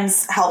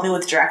sometimes help me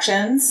with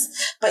directions,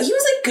 but he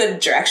was like good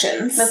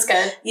directions. That's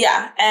good.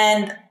 Yeah,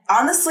 and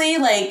honestly,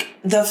 like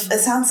it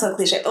sounds so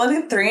cliche, but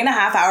like the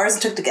 3.5 hours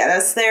it took to get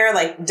us there,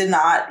 like did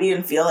not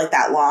even feel like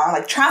that long.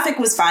 Like traffic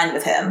was fine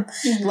with him.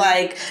 Mm-hmm.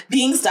 Like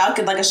being stuck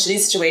in like a shitty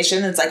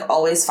situation is like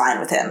always fine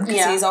with him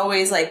because he's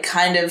always like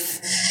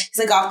he's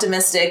like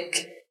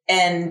optimistic.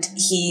 And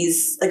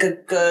he's like a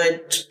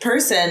good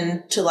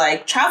person to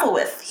like travel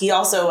with. He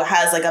also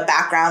has like a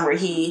background where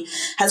he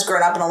has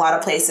grown up in a lot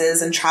of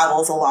places and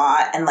travels a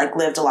lot and like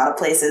lived a lot of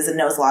places and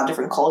knows a lot of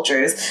different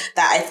cultures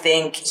that I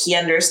think he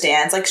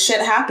understands. Like shit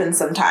happens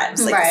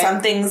sometimes. Like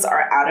some things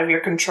are out of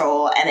your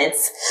control and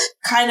it's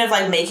kind of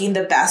like making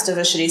the best of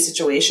a shitty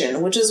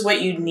situation, which is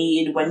what you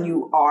need when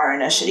you are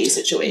in a shitty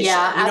situation.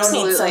 Yeah, you don't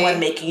need someone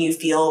making you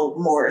feel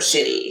more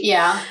shitty.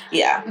 Yeah.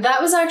 Yeah.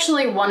 That was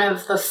actually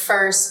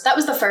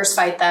the first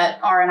fight that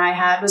R and I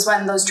had was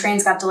when those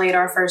trains got delayed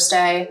our first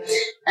day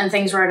and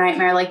things were a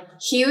nightmare. Like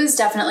he was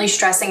definitely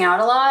stressing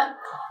out a lot.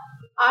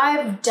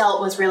 I've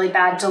dealt with really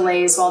bad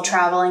delays while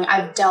traveling.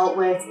 I've dealt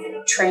with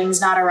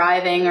trains not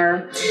arriving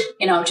or,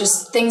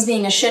 just things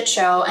being a shit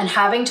show and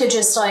having to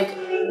just like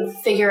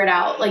figure it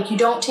out. Like you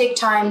don't take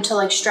time to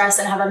like stress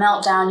and have a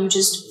meltdown. You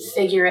just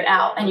figure it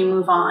out and you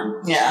move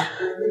on. Yeah.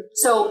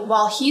 So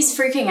while he's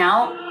freaking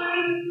out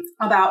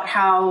about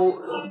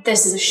how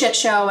this is a shit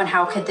show and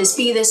how could this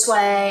be this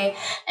way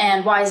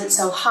and why is it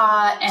so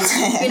hot and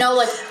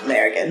like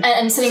American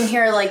and sitting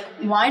here like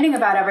whining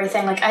about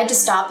everything, like I had to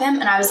stop him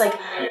and I was like,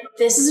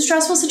 this is a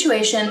stressful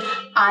situation.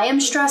 I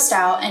am stressed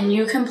out and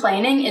you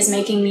complaining is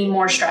making me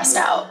more stressed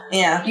out.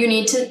 Yeah. You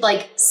need to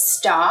like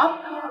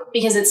stop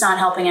because it's not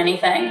helping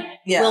anything.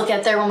 Yeah. We'll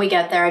get there when we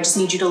get there. I just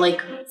need you to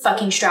like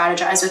fucking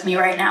strategize with me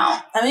right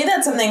now. I mean,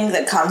 that's something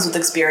that comes with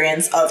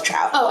experience of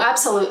travel. Oh,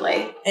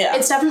 absolutely. Yeah.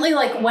 It's definitely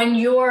like when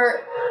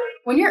you're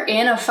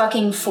in a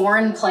fucking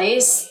foreign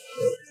place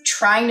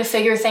trying to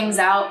figure things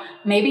out,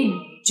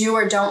 maybe do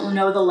or don't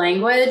know the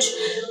language,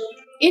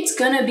 it's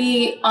gonna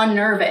be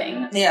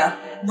unnerving. Yeah.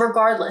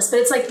 Regardless. But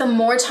it's like the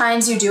more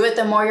times you do it,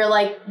 the more you're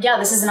like, yeah,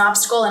 this is an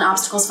obstacle and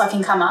obstacles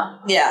fucking come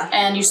up. Yeah.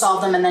 And you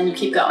solve them and then you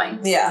keep going.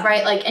 Yeah.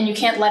 Right? Like, and you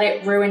can't let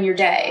it ruin your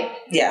day.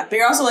 Yeah. But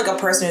you're also like a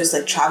person who's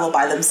like traveled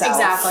by themselves.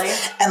 Exactly.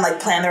 And like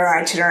plan their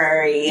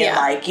itinerary. Yeah. And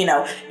like,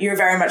 you're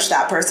very much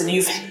that person.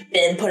 You've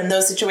been put in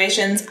those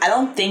situations. I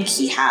don't think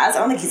he has. I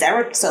don't think he's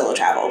ever solo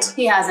traveled.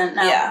 He hasn't,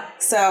 no. Yeah.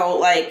 So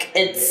like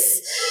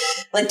it's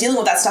like dealing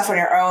with that stuff on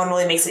your own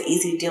really makes it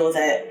easy to deal with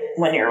it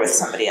when you're with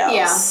somebody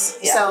else.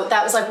 Yeah. So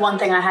that was like one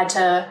thing I had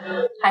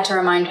to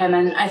remind him,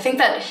 and I think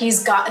that he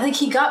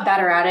got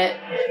better at it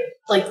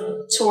like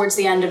towards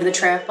the end of the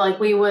trip. Like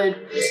we would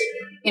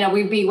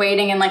we'd be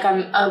waiting in like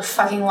a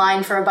fucking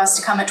line for a bus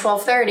to come at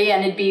 12:30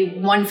 and it'd be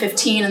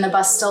 1:15 and the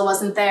bus still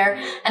wasn't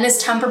there, and his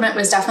temperament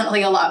was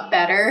definitely a lot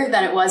better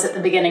than it was at the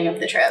beginning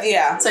of the trip.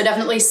 Yeah. So I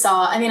definitely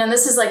saw, and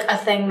this is like a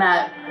thing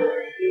that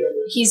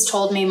he's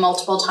told me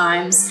multiple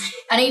times.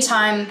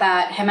 Anytime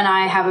that him and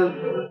I have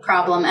a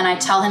problem and I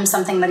tell him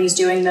something that he's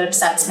doing that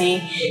upsets me,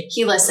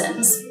 he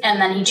listens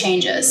and then he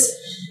changes.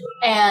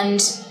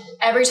 And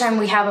every time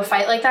we have a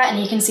fight like that and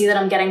he can see that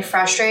I'm getting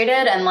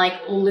frustrated and like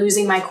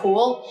losing my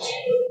cool,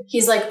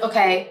 he's like,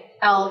 okay,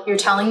 Elle, you're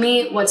telling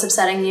me what's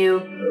upsetting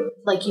you.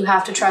 Like you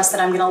have to trust that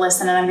I'm going to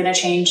listen and I'm going to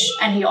change.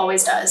 And he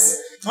always does.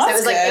 So it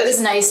was good. It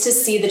was nice to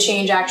see the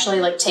change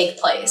actually like take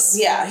place.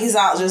 Yeah, he's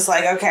not just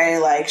like, okay,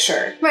 like,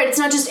 sure. Right, it's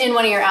not just in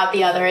one ear, out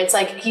the other. It's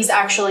like he's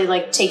actually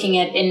like taking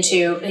it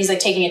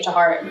to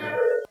heart.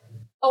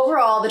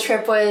 Overall, the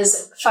trip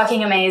was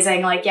fucking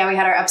amazing. Like, yeah, we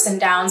had our ups and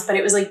downs, but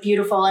it was like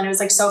beautiful and it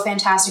was like so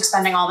fantastic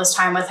spending all this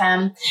time with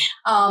him.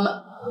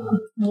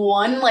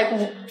 One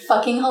like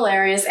fucking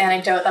hilarious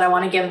anecdote that I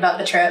want to give about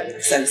the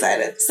trip. So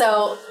excited.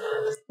 So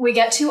we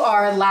get to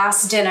our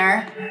last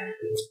dinner.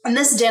 And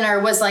this dinner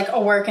was like a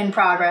work in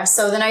progress.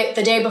 So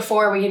the day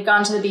before, we had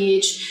gone to the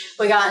beach.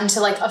 We got into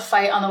like a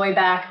fight on the way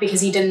back because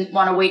he didn't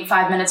want to wait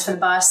 5 minutes for the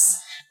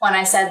bus when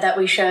I said that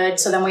we should.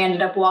 So then we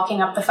ended up walking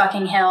up the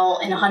fucking hill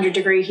in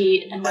 100-degree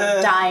heat and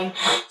dying.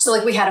 So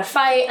like we had a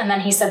fight, and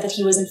then he said that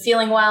he wasn't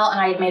feeling well, and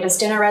I had made us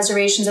dinner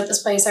reservations at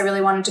this place I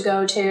really wanted to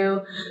go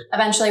to.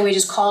 Eventually we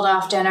just called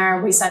off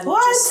dinner. We said,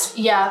 what?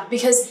 Yeah,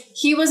 because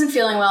he wasn't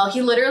feeling well.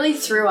 He literally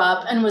threw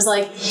up and was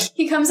like,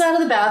 he comes out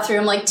of the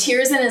bathroom, like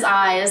tears in his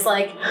eyes,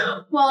 like,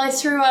 well, I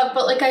threw up,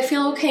 but like I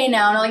feel okay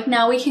now. And I'm like,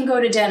 now we can go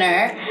to dinner.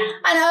 And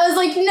I was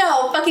like,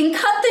 no, fucking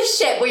cut this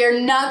shit. We are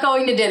not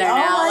going to dinner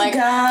now. Oh my like,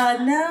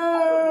 God, no.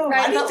 Right,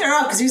 why did you throw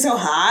up? Because he was so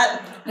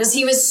hot? Because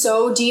he was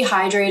so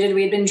dehydrated.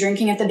 We had been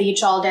drinking at the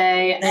beach all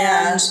day.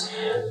 Yeah.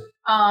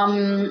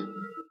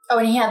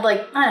 And he had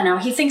like, I don't know,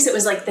 he thinks it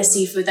was like the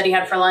seafood that he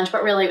had for lunch,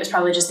 but really it was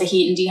probably just the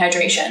heat and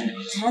dehydration.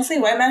 Honestly,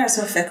 white men are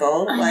so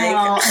fickle. I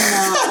know.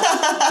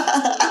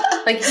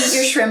 Like, eat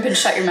your shrimp and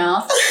shut your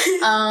mouth.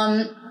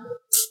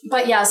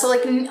 But yeah, so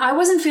like I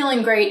wasn't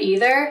feeling great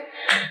either.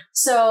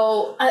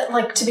 So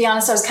like, to be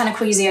honest, I was kind of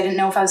queasy. I didn't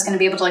know if I was going to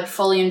be able to like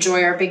fully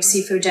enjoy our big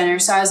seafood dinner.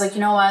 So I was like,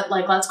 you know what,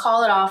 like let's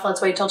call it off. Let's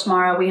wait till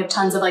tomorrow. We have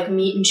tons of like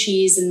meat and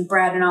cheese and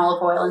bread and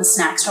olive oil and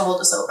snacks to hold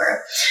us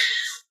over.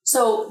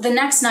 So the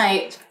next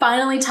night,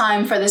 finally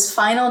time for this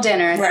final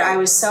dinner that I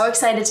was so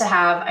excited to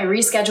have. I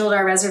rescheduled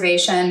our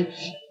reservation.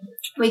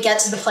 We get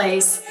to the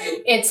place.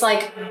 It's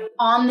like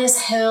on this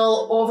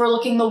hill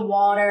overlooking the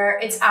water.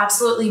 It's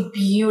absolutely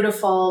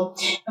beautiful.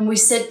 And we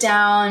sit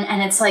down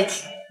and it's like,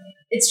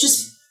 it's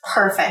just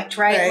perfect,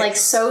 right? Like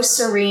so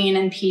serene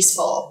and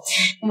peaceful.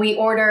 And we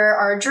order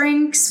our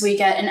drinks. We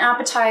get an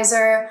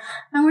appetizer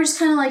and we're just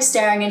kind of like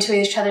staring into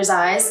each other's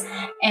eyes.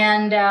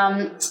 And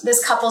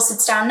this couple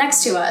sits down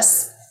next to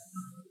us.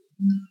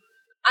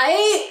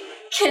 I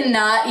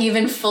cannot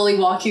even fully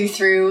walk you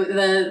through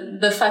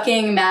the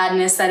fucking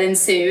madness that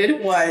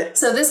ensued. What?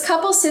 So this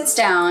couple sits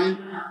down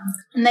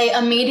and they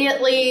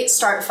immediately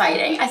start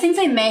fighting. I think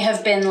they may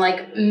have been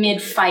like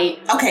mid-fight.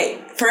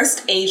 Okay,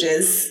 first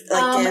ages.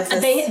 Like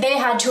they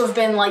had to have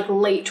been like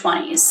late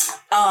 20s.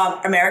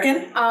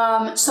 American?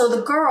 So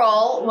the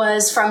girl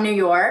was from New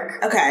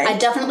York. Okay. I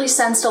definitely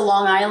sensed a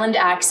Long Island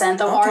accent,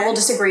 though R will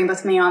disagree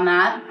with me on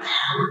that.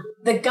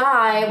 The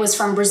guy was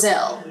from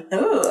Brazil.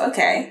 Ooh,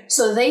 okay.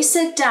 So they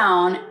sit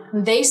down,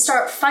 they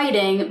start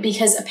fighting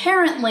because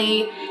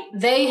apparently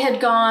they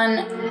had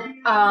gone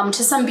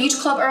to some beach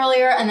club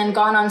earlier and then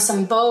gone on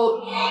some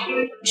boat.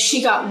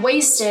 She got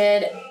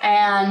wasted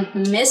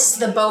and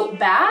missed the boat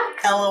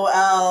back.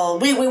 LOL.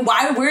 Wait,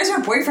 why? Where's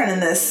her boyfriend in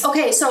this?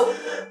 Okay, so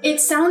it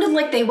sounded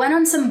like they went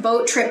on some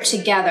boat trip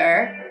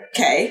together.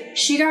 Okay.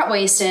 She got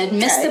wasted,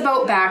 missed the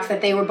boat back that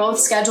they were both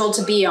scheduled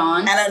to be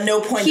on. And at no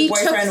point the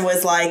boyfriend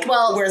was like,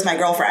 well, where's my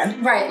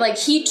girlfriend? Right, like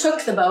he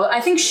took the boat.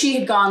 I think she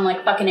had gone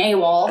like fucking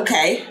AWOL.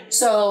 Okay.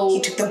 So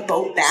he took the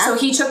boat back? So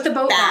he took the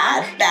boat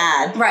back.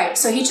 Bad. Right,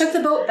 so he took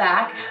the boat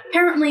back.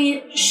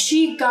 Apparently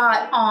she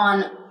got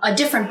on a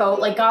different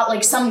boat, like got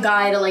like some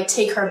guy to like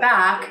take her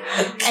back.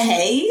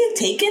 Okay,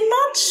 taken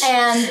much?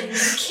 And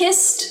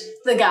kissed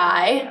the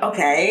guy.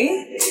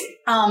 Okay.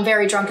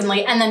 Very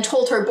drunkenly, and then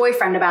told her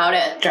boyfriend about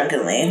it.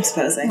 Drunkenly, I'm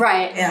supposing.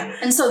 Right. Yeah.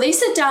 And so they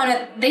sit down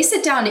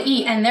to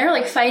eat, and they're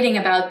like fighting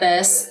about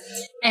this,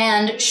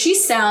 and she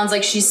sounds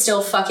like she's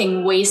still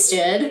fucking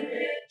wasted.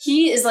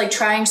 He is like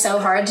trying so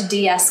hard to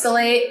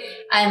de-escalate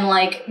and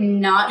like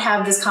not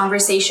have this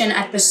conversation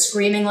at the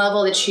screaming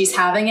level that she's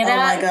having it at.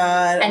 Oh my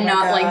god. And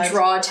like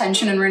draw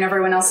attention and ruin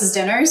everyone else's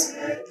dinners.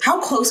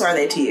 How close are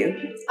they to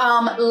you?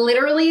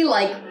 Literally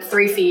like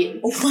 3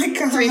 feet. Oh my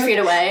god. 3 feet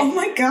away. Oh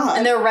my god.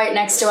 And they're right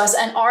next to us.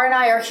 And R and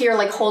I are here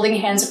like holding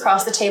hands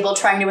across the table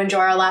trying to enjoy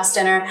our last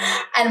dinner.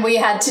 And we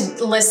had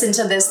to listen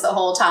to this the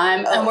whole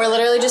time. And we're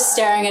literally just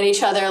staring at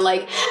each other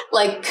like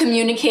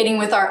communicating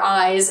with our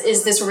eyes.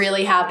 Is this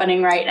really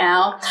happening right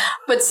now?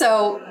 But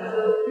so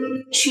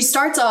she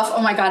starts off,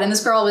 oh my god, and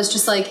this girl was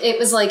just like, it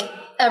was like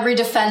every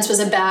defense was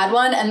a bad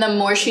one, and the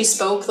more she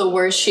spoke, the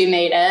worse she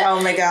made it.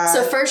 Oh my god.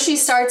 So first she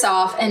starts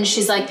off and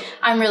she's like,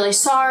 I'm really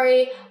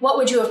sorry. What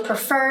would you have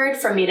preferred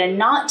for me to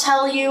not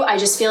tell you? I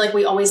just feel like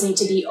we always need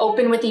to be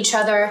open with each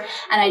other,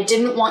 and I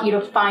didn't want you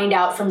to find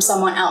out from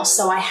someone else,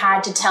 so I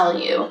had to tell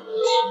you.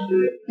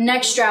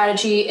 Next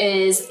strategy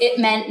is it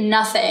meant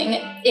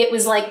nothing. It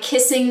was like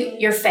kissing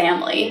your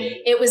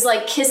family. It was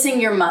like kissing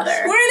your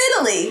mother. We're in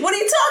Italy. What are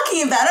you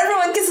talking about?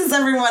 Everyone kisses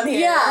everyone here.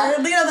 Yeah.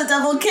 You know the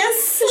double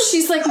kiss?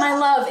 She's like, my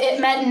love,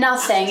 it meant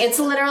nothing. It's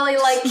literally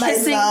like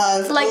kissing,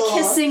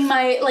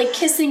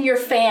 kissing your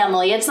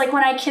family. It's like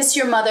when I kiss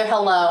your mother,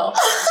 hello.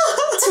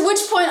 To which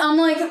point I'm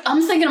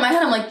thinking in my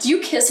head, I'm like, do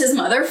you kiss his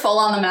mother full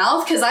on the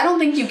mouth? Because I don't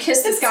think you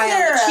kiss this guy on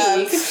the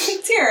cheek.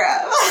 Tear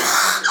up.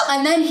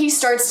 And then he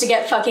starts to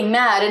get fucking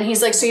mad, and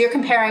he's like, so you're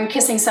comparing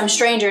kissing some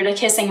stranger to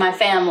kissing my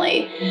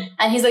family.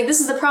 And he's like,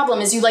 this is the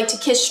problem, is you like to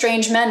kiss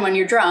strange men when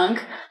you're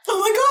drunk. Oh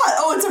my god.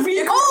 Oh, it's a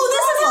reoccurring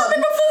this has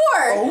happened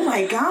before. Oh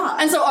my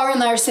god. And so Ari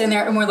and I are sitting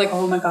there and we're like,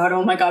 oh my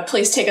god,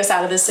 please take us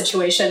out of this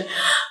situation.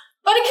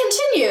 But it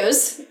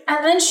continues.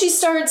 And then she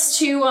starts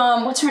to,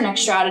 what's her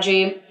next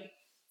strategy?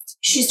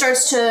 She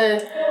starts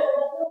to,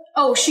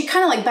 she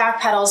kind of like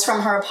backpedals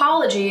from her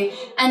apology.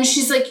 And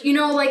she's like,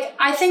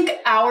 I think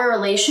our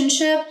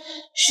relationship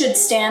should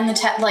stand the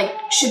test,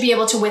 should be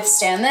able to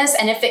withstand this.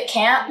 And if it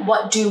can't,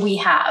 what do we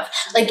have?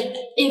 Like,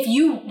 if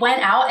you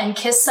went out and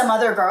kissed some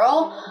other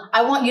girl,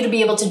 I want you to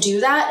be able to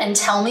do that and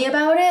tell me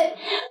about it,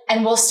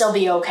 and we'll still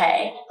be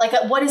okay. Like,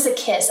 what is a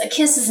kiss? A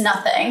kiss is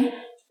nothing.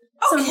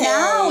 So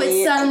now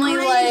it's suddenly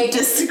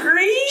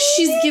disagree?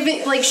 She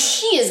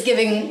is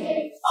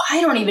giving,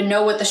 I don't even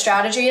know what the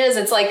strategy is.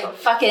 It's like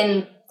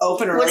fucking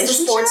open relationship. What's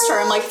the sports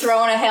term? Like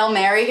throwing a Hail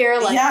Mary here?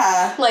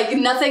 Like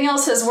nothing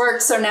else has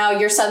worked, so now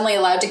you're suddenly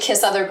allowed to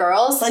kiss other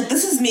girls? Like,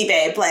 this is me,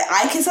 babe. Like,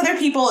 I kiss other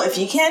people. If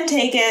you can't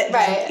take it,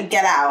 then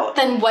get out.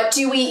 Then what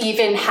do we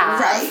even have?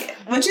 Right.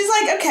 Which is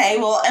like, okay,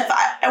 well,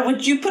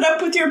 would you put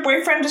up with your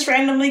boyfriend just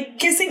randomly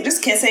kissing?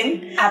 Just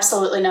kissing?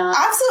 Absolutely not.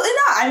 Absolutely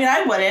not. I mean,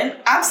 I wouldn't.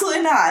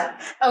 Absolutely not.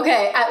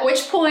 Okay, at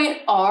which point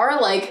R,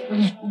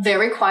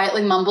 very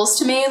quietly mumbles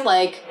to me,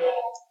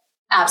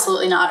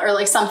 absolutely not,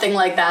 or something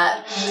like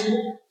that.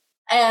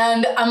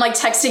 And I'm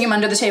texting him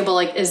under the table,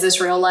 is this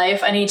real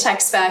life? And he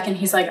texts back and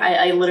he's like,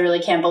 I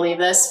literally can't believe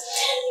this.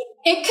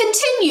 It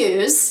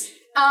continues.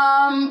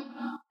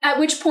 At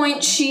which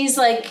point she's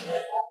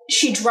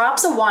she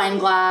drops a wine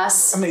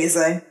glass.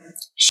 Amazing.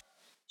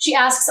 She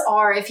asks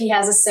R if he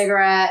has a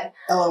cigarette.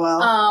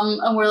 LOL.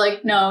 And we're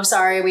like, no,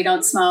 sorry, we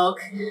don't smoke.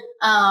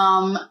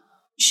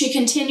 She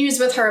continues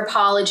with her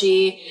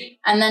apology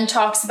and then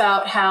talks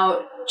about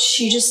how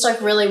she just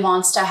really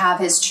wants to have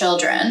his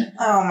children.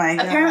 Oh my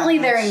god. Apparently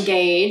they're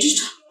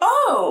engaged.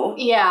 Oh.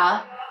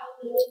 Yeah.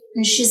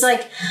 And she's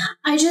like,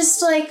 I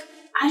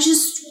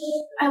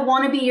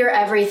want to be your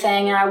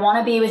everything, and I want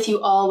to be with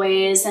you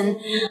always, and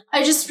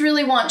I just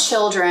really want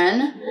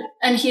children.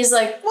 And he's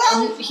like,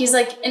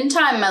 in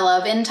time, my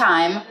love, in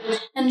time.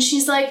 And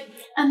she's like,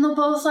 and they'll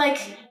both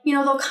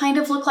they'll kind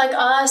of look like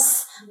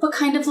us, but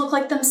kind of look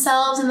like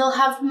themselves, and they'll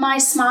have my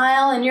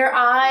smile and your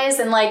eyes,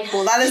 and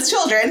well, that is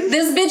children.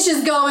 This bitch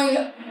is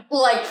going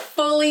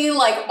fully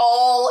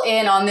all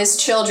in on this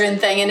children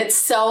thing, and it's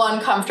so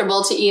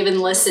uncomfortable to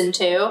even listen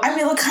to. I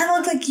mean, they'll kind of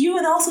look like you,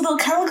 and also they'll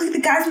kind of look like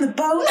the guy from the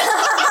boat.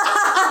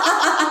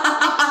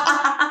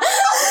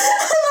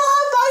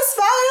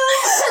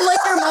 And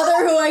your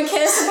mother, who I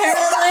kiss,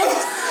 apparently.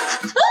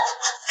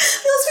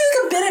 Let's be like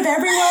a bit of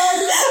everyone.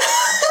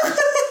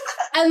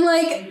 And,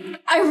 like,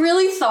 I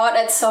really thought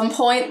at some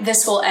point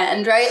this will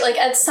end, right? Like,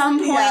 at some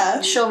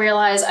point, she'll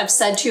realize I've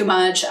said too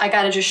much. I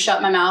gotta just shut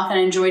my mouth and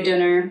enjoy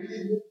dinner.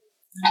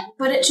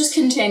 But it just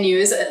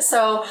continues.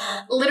 So,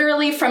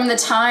 literally, from the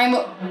time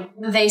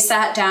they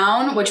sat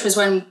down, which was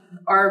when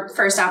our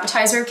first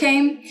appetizer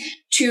came,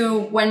 to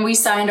when we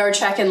signed our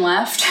check and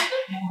left,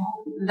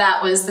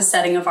 that was the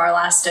setting of our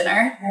last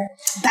dinner.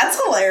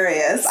 That's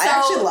hilarious. I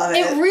actually love it.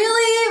 It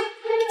really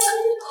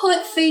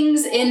put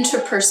things into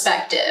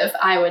perspective,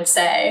 I would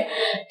say.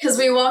 Because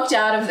we walked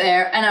out of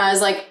there and I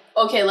was like,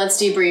 okay, let's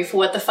debrief.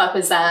 What the fuck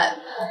was that?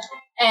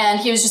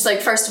 And he was just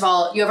like, first of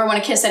all, you ever want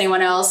to kiss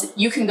anyone else,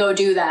 you can go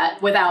do that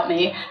without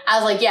me. I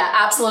was like, yeah,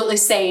 absolutely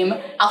same.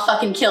 I'll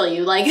fucking kill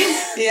you. Like,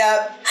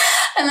 yeah.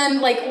 And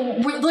then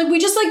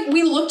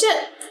we looked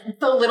at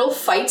the little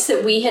fights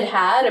that we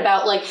had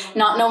about like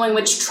not knowing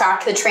which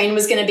track the train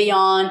was going to be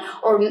on,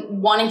 or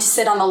wanting to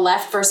sit on the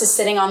left versus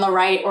sitting on the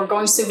right, or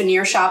going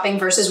souvenir shopping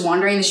versus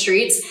wandering the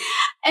streets.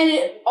 And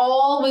it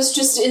all was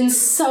just in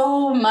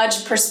so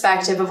much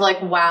perspective of like,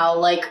 wow,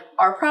 like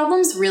our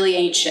problems really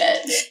ain't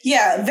shit.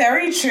 Yeah,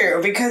 very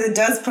true, because it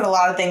does put a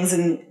lot of things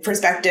in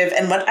perspective.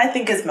 And what I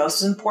think is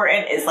most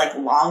important is like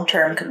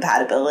long-term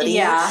compatibility.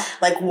 Yeah.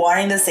 Like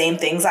wanting the same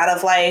things out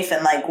of life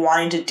and like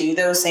wanting to do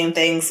those same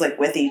things like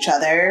with each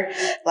other.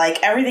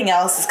 Like everything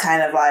else is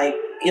kind of like,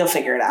 you'll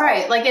figure it out.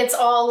 Right. Like it's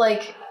all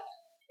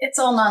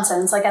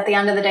nonsense. Like at the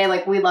end of the day,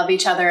 like we love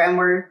each other and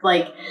we're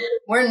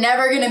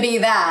never going to be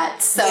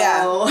that. So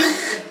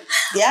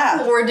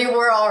yeah.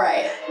 we're all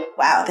right.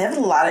 Wow. They have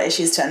a lot of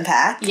issues to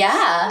unpack.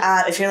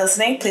 Yeah. If you're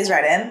listening, please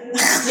write in.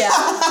 Yeah.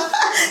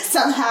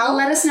 Somehow.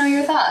 Let us know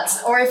your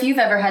thoughts. Or if you've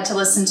ever had to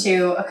listen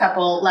to a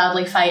couple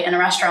loudly fight in a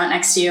restaurant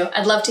next to you,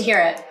 I'd love to hear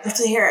it. Love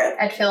to hear it.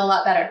 I'd feel a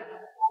lot better.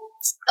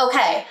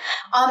 Okay,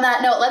 on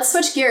that note, let's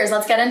switch gears.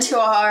 Let's get into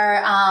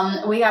our,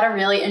 we got a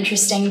really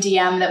interesting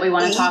DM that we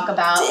want to talk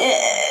about.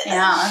 Did.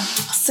 Yeah.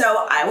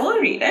 So I will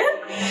read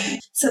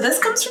it. So this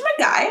comes from a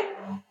guy.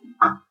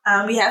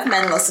 We have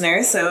men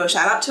listeners, so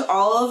shout out to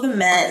all of the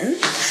men.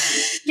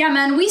 Yeah,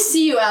 man, we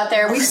see you out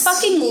there. We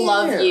fucking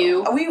love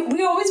you.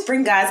 We always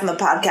bring guys on the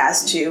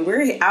podcast, too.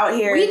 We're out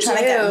here trying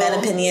to get men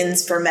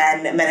opinions for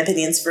men, men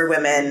opinions for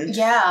women.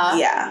 Yeah.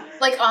 Yeah.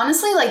 Like,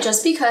 honestly, like,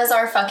 just because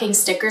our fucking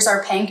stickers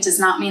are pink does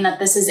not mean that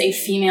this is a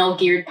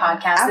female-geared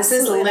podcast. Absolutely this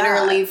is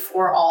literally not.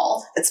 For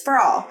all. It's for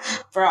all.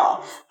 For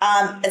all.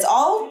 It's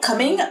all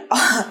coming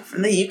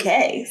from the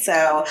UK.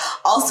 So,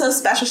 also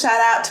special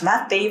shout-out to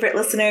my favorite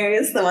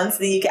listeners, the ones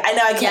in the UK. I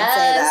know I can't say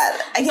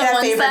that. I can't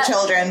have favorite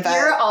children, but...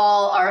 You're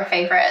all our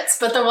favorites.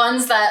 But the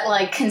ones that,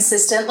 like,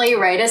 consistently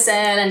write us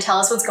in and tell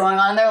us what's going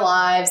on in their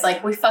lives,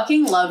 like, we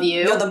fucking love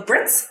you. Yo, the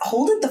Brits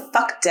hold it the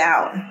fuck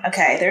down.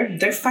 Okay,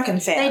 they're fucking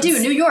fans. They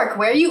do. New York,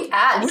 where are you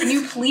at? Can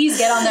you please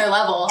get on their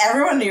level?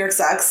 Everyone in New York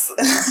sucks,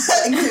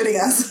 including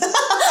us.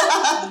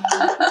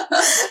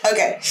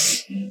 Okay.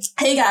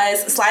 Hey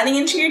guys, sliding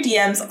into your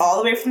DMs all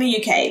the way from the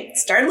UK.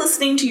 Started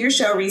listening to your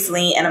show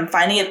recently and I'm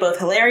finding it both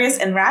hilarious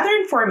and rather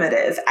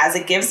informative as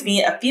it gives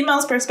me a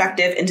female's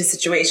perspective into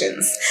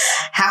situations.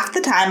 Half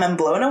the time I'm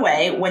blown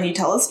away. When you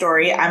tell a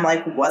story, I'm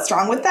like, what's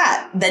wrong with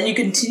that? Then you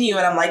continue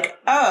and I'm like,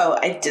 oh,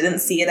 I didn't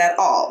see it at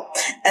all.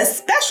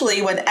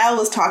 Especially when Elle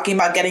was talking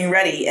about getting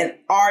ready and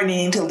R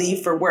needing to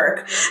leave for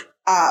work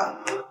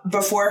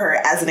before her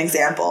as an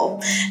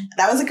example.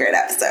 That was a great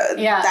episode.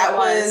 Yeah,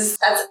 that's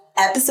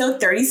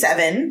episode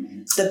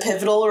 37, the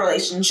pivotal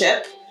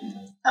relationship.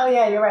 Oh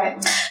yeah, you're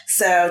right.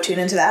 So tune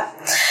into that.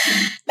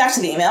 Back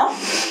to the email.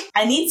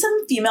 I need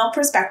some female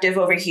perspective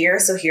over here,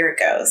 so here it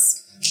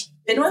goes.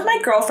 Been with my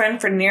girlfriend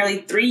for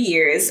nearly 3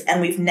 years, and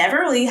we've never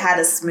really had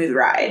a smooth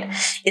ride.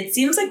 It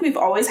seems like we've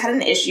always had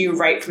an issue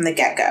right from the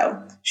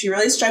get-go. She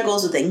really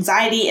struggles with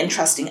anxiety and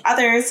trusting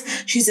others.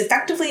 She's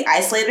effectively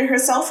isolated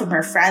herself from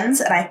her friends,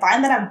 and I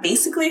find that I'm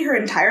basically her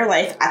entire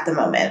life at the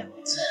moment.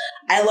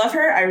 I love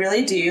her, I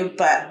really do,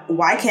 but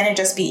why can't it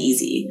just be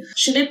easy?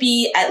 Should it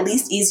be at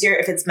least easier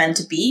if it's meant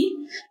to be?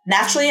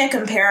 Naturally, I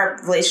compare our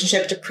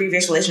relationship to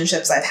previous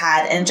relationships I've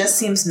had, and it just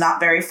seems not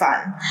very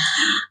fun.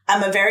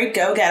 I'm a very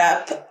go get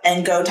up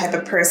and go type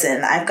of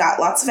person. I've got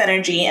lots of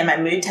energy and my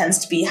mood tends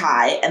to be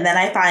high, and then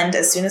I find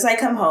as soon as I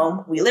come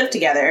home, we live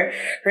together,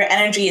 her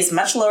energy is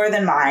much lower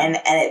than mine,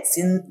 and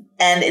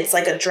it's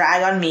like a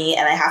drag on me,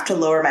 and I have to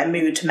lower my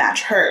mood to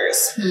match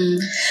hers.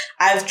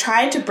 I've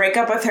tried to break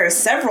up with her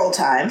several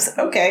times,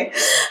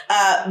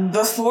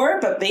 before,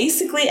 but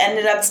basically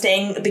ended up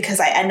staying because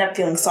I end up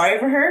feeling sorry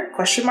for her, ?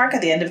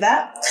 At the end of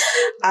that.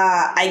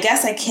 I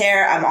guess I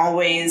care, I'm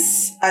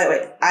always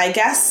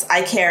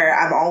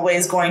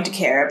going to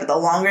care, but the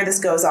longer this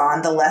goes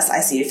on, the less I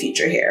see a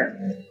future here.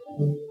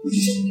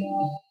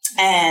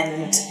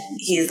 And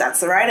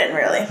that's the write-in,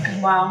 really.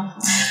 Wow.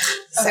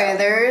 Okay,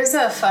 there's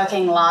a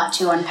fucking lot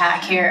to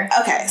unpack here.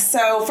 Okay,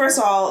 so first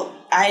of all,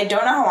 I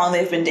don't know how long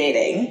they've been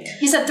dating.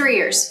 He said 3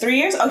 years. 3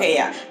 years? Okay,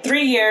 yeah.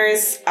 3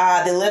 years.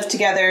 They live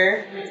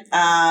together.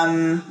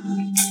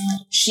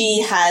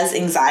 She has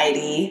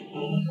anxiety.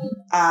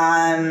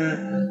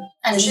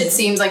 And it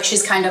seems like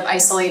she's kind of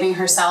isolating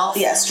herself.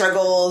 Yeah,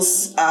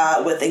 struggles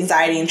with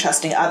anxiety and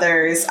trusting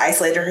others,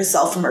 isolated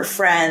herself from her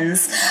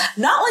friends.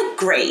 Not, like,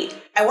 great.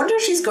 I wonder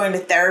if she's going to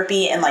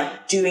therapy and,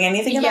 like, doing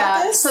anything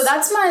about this. So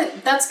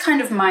that's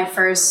kind of my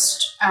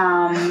first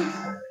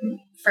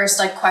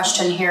like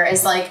question here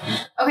is like,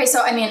 okay,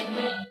 so I mean,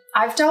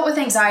 I've dealt with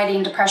anxiety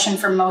and depression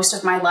for most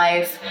of my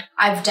life.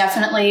 I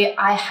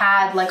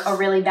had like a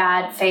really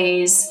bad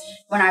phase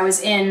when I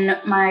was in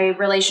my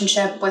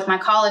relationship with my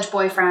college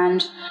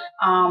boyfriend,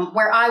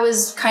 where I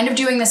was kind of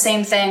doing the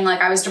same thing.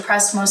 Like I was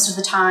depressed most of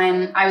the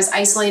time. I was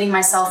isolating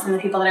myself from the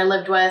people that I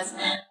lived with.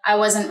 I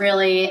wasn't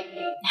really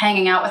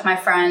hanging out with my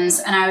friends,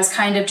 and I was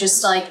kind of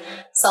just like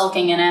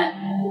sulking in it.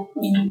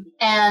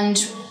 And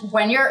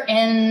when you're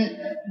in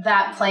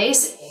that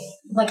place,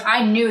 like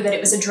I knew that it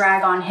was a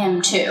drag on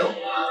him too.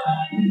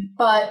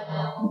 But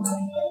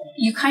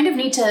you kind of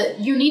need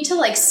to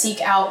like seek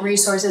out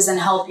resources and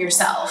help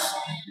yourself.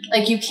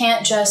 Like you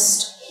can't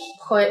just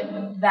put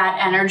that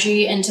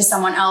energy into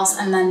someone else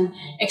and then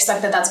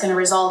expect that that's going to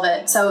resolve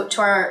it. So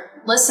to our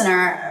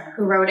listener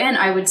who wrote in,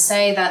 I would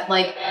say that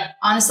like,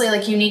 honestly,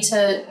 like you need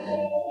to,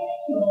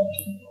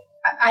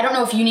 I don't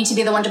know if you need to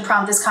be the one to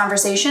prompt this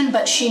conversation,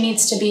 but she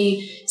needs to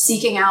be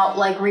seeking out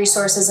like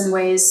resources and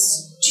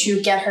ways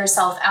to get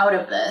herself out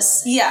of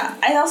this. Yeah.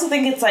 I also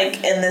think it's like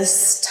in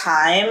this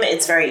time,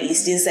 it's very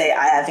easy to say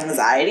I have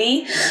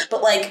anxiety,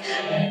 but like,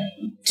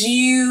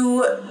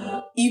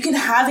 you can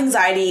have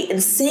anxiety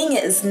and saying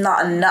it is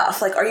not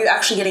enough. Like, are you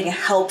actually getting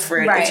help for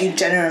it if you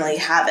genuinely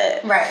have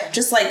it? Right.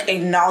 Just like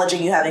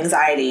acknowledging you have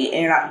anxiety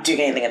and you're not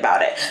doing anything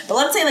about it. But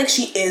let's say like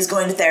she is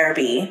going to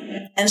therapy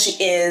and she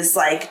is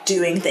like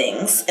doing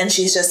things and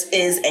she just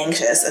is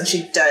anxious and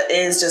she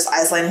is just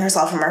isolating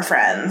herself from her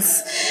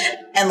friends.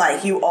 And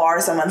like you are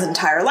someone's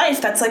entire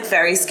life, that's like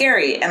very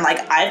scary. And like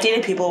I've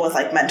dated people with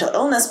like mental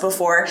illness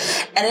before,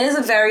 and it is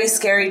a very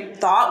scary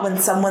thought when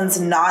someone's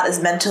not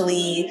as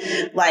mentally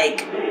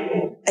like,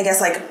 I guess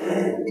like,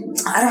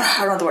 I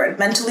don't know the word,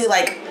 mentally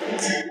like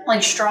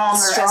strong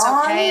or as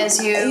okay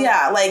as you.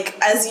 Yeah, like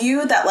as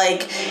you, that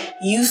like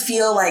you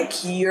feel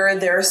like you're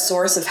their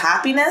source of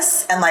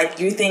happiness, and like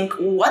you think,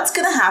 what's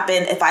gonna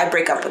happen if I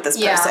break up with this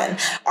person?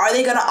 Are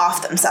they gonna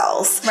off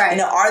themselves? Right. You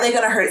know, are they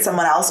gonna hurt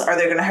someone else? Are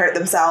they gonna hurt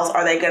themselves?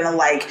 Are they gonna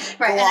like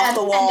go off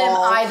the wall? And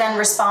am I then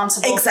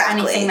responsible for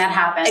anything that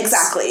happens?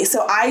 Exactly.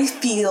 So I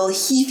feel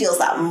he feels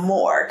that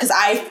more, because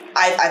I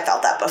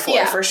felt that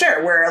before for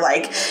sure. Where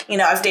like, you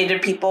know, I've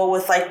dated people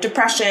with like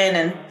depression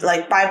and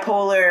like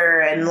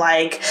bipolar and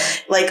like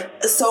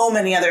so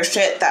many other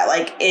shit that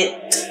like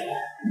it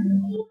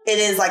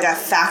is like a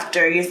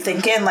factor. You're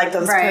thinking like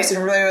this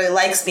person really, really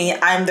likes me.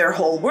 I'm their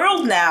whole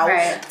world now.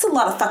 Right. It's a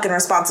lot of fucking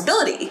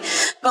responsibility.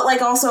 But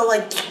like also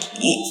like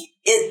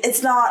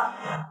it's not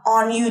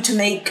on you to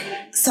make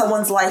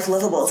someone's life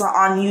livable. It's not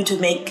on you to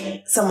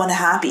make someone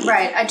happy.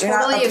 Right. I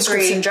totally agree.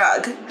 Prescription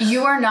drug.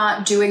 You are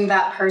not doing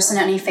that person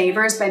any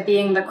favors by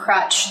being the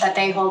crutch that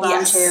they hold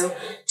on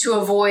to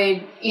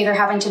avoid either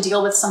having to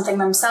deal with something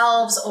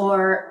themselves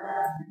or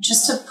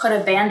just to put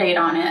a Band-Aid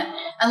on it.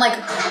 And like,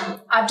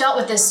 I've dealt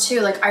with this too.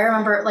 Like, I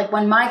remember like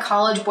when my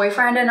college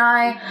boyfriend and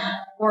I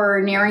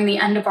were nearing the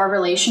end of our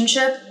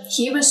relationship,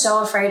 he was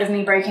so afraid of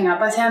me breaking up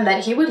with him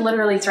that he would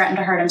literally threaten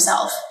to hurt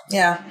himself.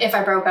 Yeah. If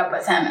I broke up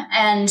with him.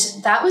 And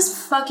that was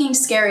fucking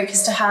scary,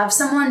 because to have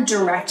someone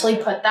directly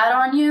put that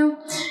on you,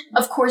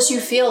 of course you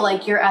feel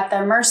like you're at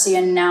their mercy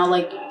and now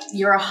like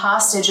you're a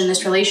hostage in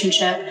this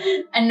relationship.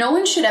 And no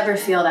one should ever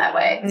feel that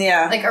way.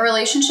 Yeah. Like a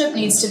relationship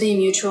needs to be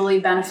mutually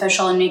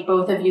beneficial and make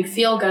both of you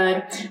feel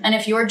good. And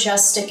if you're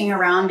just sticking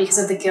around because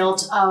of the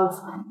guilt of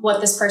what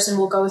this person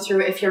will go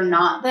through if you're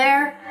not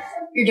there,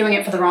 you're doing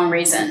it for the wrong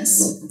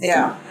reasons.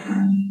 Yeah.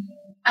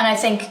 And I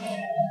think,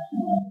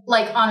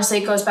 like, honestly,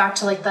 it goes back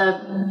to, like,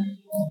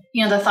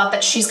 the thought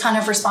that she's kind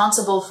of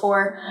responsible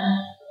for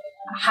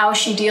how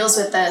she deals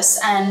with this.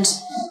 And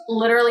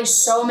literally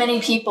so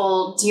many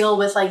people deal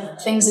with, like,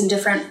 things in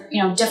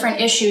different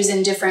issues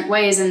in different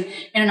ways. And,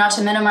 not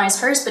to minimize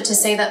hers, but to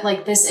say that,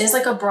 like, this is,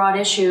 like, a broad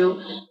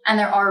issue and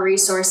there are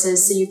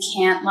resources. So you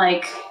can't,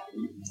 like,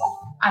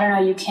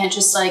 you can't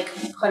just, like,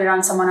 put it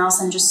on someone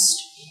else and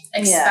just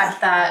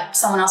expect that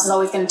someone else is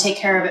always going to take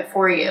care of it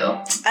for you.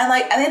 And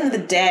like at the end of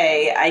the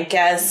day, I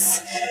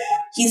guess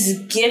he's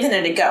given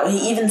it a go.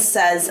 He even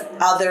says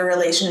other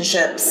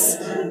relationships,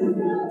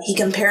 he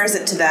compares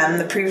it to them,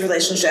 the previous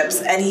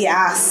relationships, and he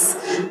asks,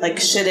 like,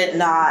 should it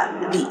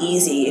not be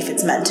easy if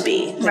it's meant to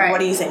be? Like, what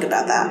do you think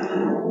about that?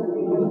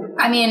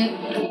 I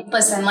mean,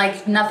 listen,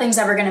 like, nothing's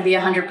ever going to be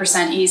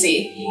 100%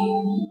 easy,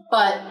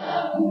 but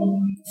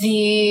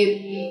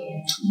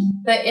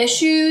the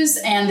issues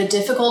and the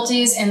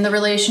difficulties in the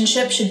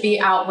relationship should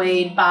be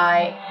outweighed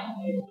by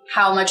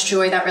how much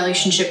joy that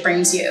relationship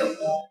brings you.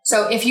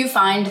 So if you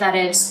find that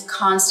it's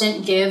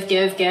constant give,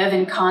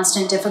 and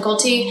constant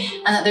difficulty,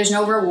 and that there's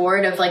no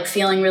reward of like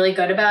feeling really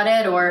good about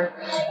it or,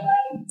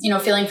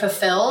 feeling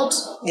fulfilled.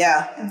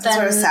 Yeah. Then,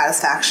 sort of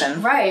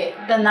satisfaction. Right.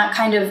 Then that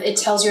kind of, it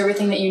tells you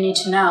everything that you need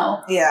to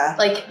know. Yeah.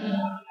 Like,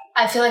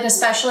 I feel like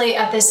especially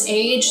at this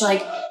age,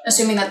 like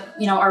assuming that,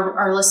 you know,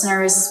 our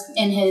listener is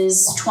in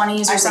his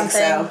 20s or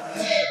something. So.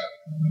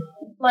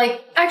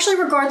 Like, actually,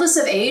 regardless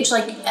of age,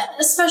 like,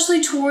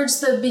 especially towards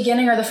the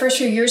beginning or the first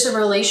few years of a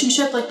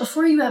relationship, like,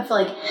 before you have,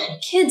 like,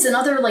 kids and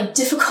other, like,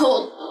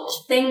 difficult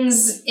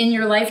things in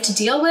your life to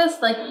deal with,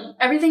 like,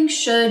 everything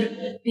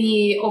should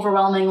be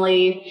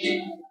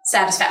overwhelmingly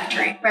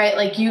satisfactory, right?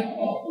 Like,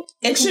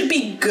 it should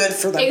be good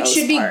for the most part. It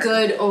should be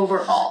good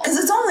overall. Because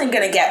it's only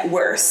going to get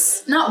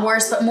worse. Not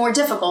worse, but more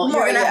difficult.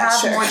 You're going to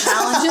have more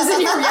challenges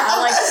in your,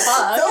 like,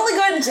 fuck. It's only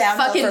going down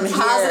fucking from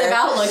positive here.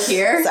 Outlook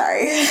here.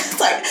 Sorry. It's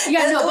like,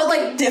 yeah, no, but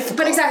like, difficult.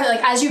 But exactly,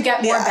 like, as you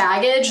get more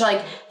baggage,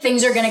 like,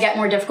 things are going to get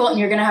more difficult and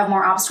you're going to have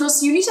more obstacles.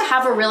 So you need to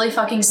have a really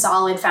fucking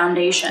solid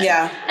foundation.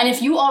 Yeah. And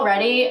if you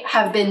already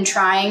have been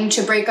trying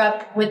to break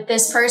up with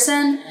this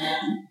person,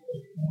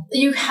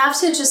 you have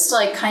to just,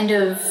 like,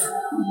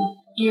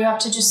 you have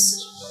to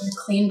just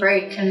clean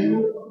break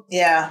and you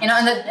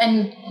know,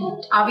 and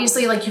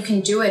obviously, like, you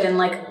can do it in,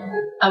 like,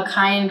 a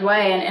kind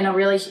way and in a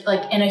really,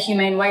 like, in a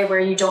humane way where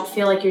you don't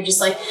feel like you're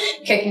just, like,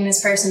 kicking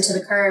this person to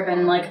the curb,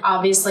 and, like,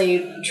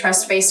 obviously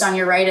trust based on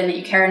your right and that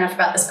you care enough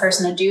about this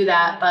person to do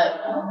that. But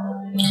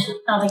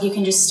I don't think you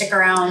can just stick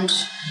around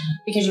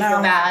because you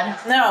feel bad.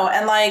 No,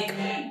 and, like,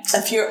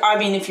 if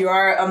you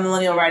are a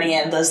millennial writing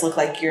in, it does look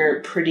like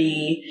you're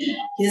pretty,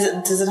 he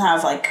doesn't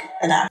have, like,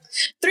 an act.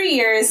 3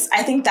 years,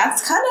 I think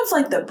that's kind of,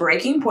 like, the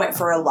breaking point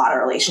for a lot of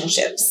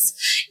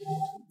relationships.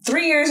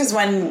 3 years is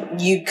when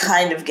you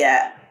kind of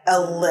get a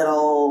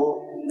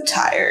little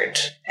tired,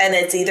 and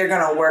it's either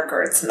going to work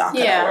or it's not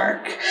going to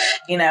work,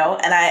 you know?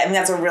 And I mean,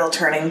 that's a real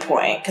turning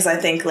point, because I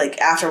think, like,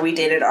 after we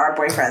dated our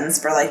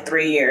boyfriends for, like,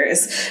 3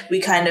 years,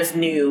 we kind of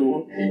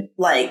knew,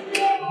 like,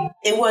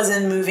 it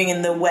wasn't moving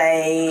in the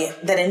way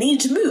that it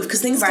needed to move,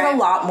 because things get a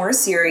lot more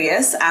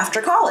serious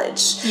after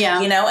college,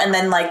 you know? And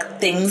then, like,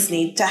 things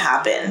need to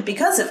happen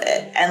because of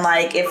it. And,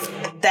 like, if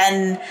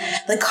then,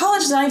 like,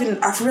 college is not even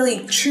a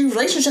really true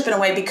relationship in a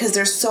way, because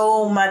there's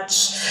so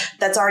much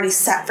that's already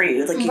set for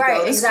you. Like, you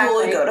go to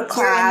school, you go to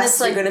class,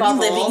 you're going to be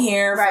living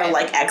here for,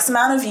 like, X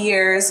amount of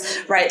years,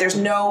 right? There's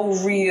no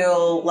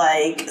real,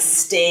 like,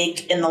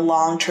 stake in the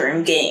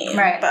long-term game.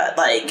 Right. But,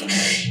 like,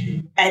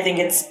 I think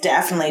it's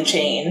definitely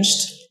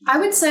changed. I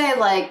would say,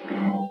 like,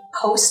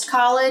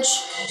 post-college,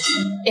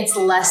 it's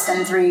less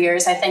than 3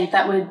 years. I think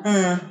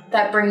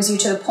that brings you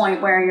to the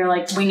point where you're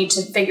like, we need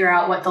to figure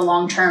out what the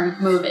long-term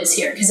move is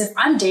here. Because if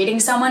I'm dating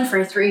someone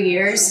for 3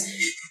 years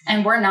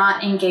and we're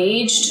not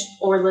engaged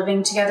or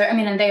living together, I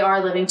mean, and they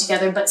are living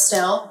together, but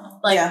still,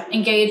 like,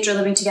 engaged or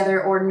living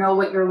together or know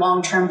what your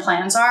long-term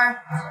plans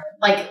are,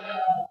 like,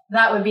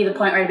 that would be the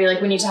point where I'd be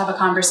like, we need to have a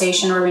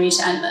conversation or we need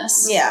to end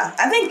this. Yeah.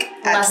 I think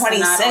at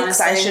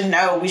 26, I should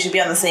know we should be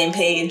on the same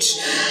page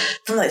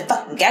from the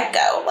fucking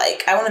get-go.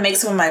 Like, I want to make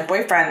someone my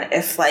boyfriend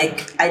if,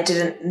 like, I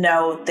didn't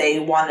know they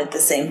wanted the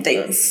same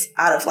things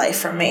out of life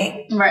from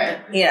me. Right.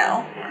 You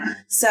know?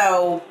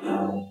 So,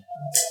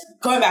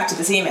 going back to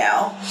this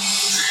email,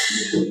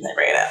 let me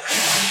bring it up.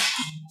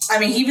 I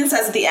mean, he even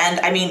says at the end,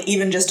 I mean,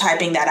 even just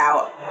typing that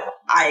out,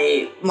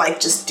 I, like,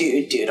 just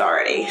dude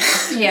already.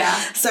 Yeah.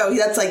 So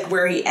that's, like,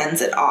 where he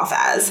ends it off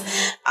as.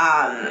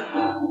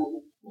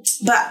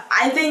 But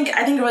I think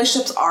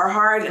relationships are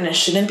hard and it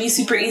shouldn't be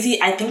super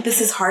easy. I think this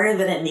is harder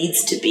than it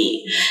needs to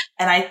be.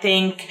 And I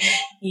think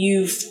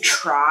you've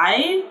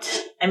tried.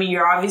 I mean,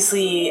 you're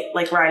obviously,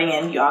 like, writing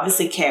in, you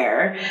obviously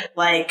care.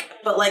 Like,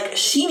 but, like,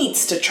 she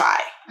needs to try.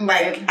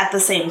 Like, at the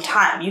same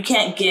time, you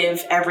can't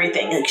give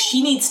everything. Like,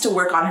 she needs to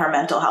work on her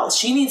mental health.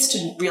 She needs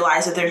to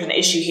realize that there's an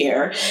issue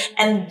here.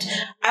 And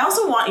I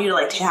also want you to,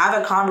 like, to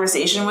have a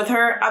conversation with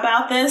her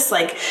about this,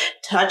 like,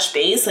 touch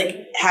base.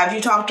 Like, have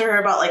you talked to her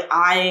about, like,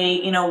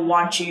 I, you know,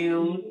 want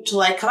you to,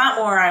 like, come out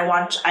more.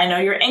 I know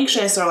you're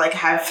anxious, or, like,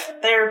 have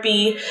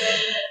therapy.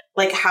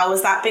 Like, how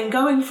has that been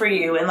going for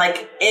you? And,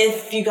 like,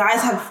 if you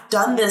guys have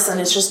done this and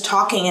it's just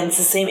talking and it's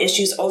the same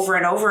issues over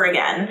and over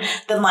again,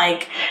 then,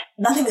 like,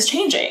 nothing is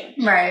changing.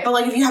 Right. But,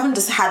 like, if you haven't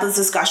just had those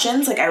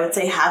discussions, like, I would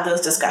say have those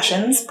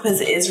discussions,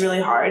 because it is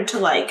really hard to,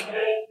 like,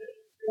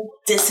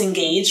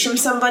 disengage from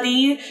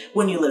somebody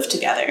when you live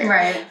together.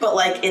 Right. But,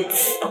 like,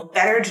 it's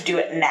better to do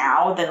it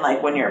now than,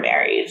 like, when you're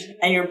married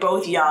and you're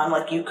both young.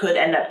 Like, you could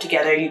end up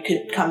together. You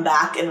could come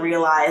back and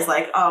realize,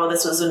 like, oh,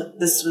 this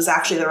was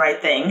actually the right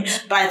thing.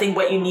 But I think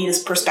what you need is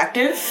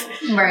perspective.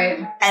 Right.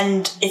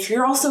 And if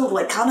you're also,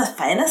 like, kind of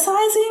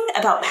fantasizing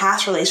about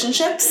past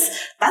relationships,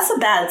 that's a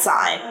bad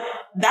sign.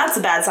 That's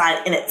a bad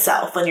sign in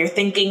itself, when you're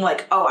thinking,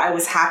 like, oh, I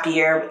was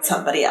happier with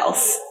somebody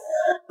else.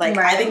 Like,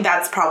 I think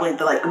that's probably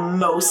the, like,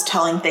 most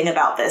telling thing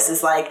about this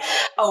is, like,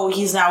 oh,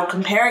 he's now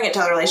comparing it to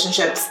other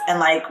relationships and,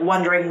 like,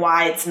 wondering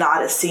why it's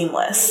not as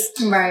seamless.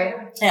 Right.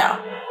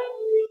 Yeah.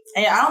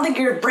 And I don't think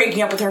you're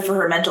breaking up with her for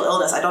her mental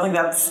illness. I don't think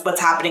that's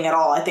what's happening at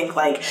all. I think,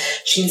 like,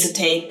 she needs to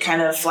take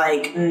kind of,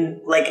 like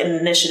an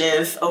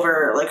initiative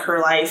over, like, her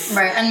life.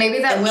 Right. And maybe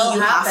that will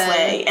happen.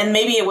 Halfway. And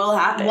maybe it will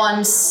happen.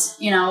 Once,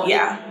 you know,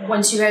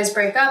 once you guys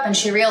break up and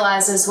she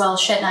realizes, well,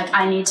 shit, like,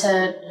 I need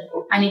to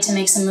I need to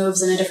make some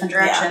moves in a different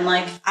direction. Yeah.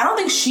 Like, I don't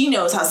think she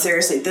knows how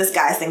seriously this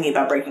guy's thinking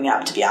about breaking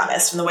up, to be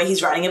honest. From the way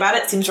he's writing about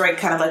it, seems very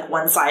kind of like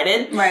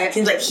one-sided. Right. It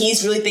seems like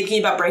he's really thinking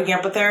about breaking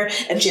up with her,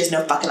 and she has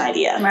no fucking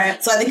idea.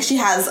 Right. So I think she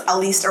has at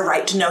least a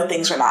right to know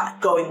things are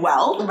not going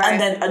well, Right. and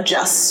then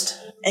adjust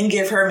and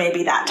give her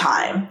maybe that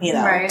time, you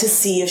know, Right. to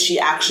see if she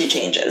actually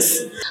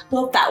changes.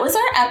 Well, that was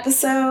our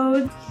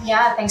episode.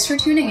 yeah, thanks for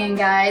tuning in,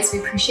 guys. We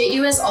appreciate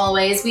you as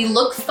always. We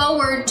look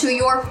forward to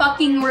your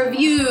fucking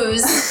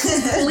reviews.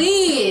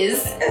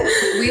 Please.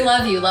 We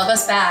love you. Love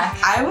us back.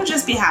 I would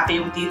just be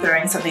happy with you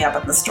throwing something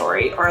up in the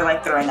story or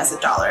like throwing us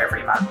 $1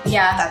 every month.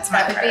 Yeah, That's my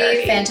that would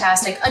priority. be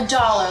fantastic.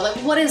 $1. Like,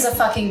 what is a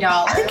fucking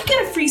dollar? I think you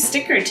get a free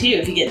sticker too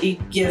if you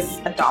give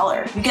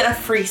 $1. You get a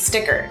free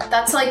sticker.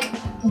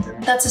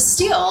 That's a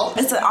steal.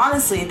 It's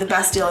honestly the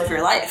best deal of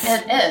your life.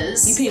 It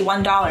is. You pay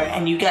 $1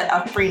 and you get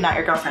a free Not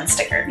Your Girlfriend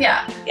sticker.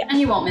 Yeah. And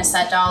you won't miss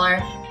that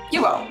 $1.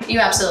 You won't. You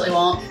absolutely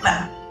won't.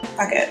 Nah,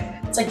 fuck it.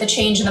 It's like the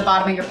change in the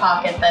bottom of your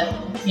pocket that,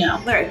 you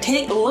know, Larry,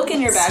 take a look in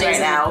your bag Stays right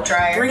in the now.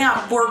 dryer. Bring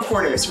out 4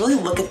 quarters. Really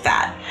look at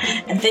that.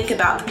 And think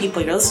about the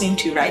people you're listening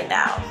to right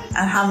now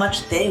and how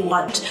much they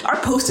want. Our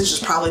postage is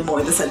probably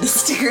more to send a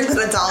sticker than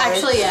 $1.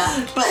 actually,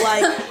 yeah. But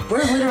like,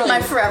 we're literally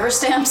My forever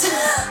stamps.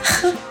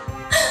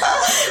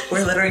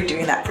 we're literally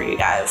doing that for you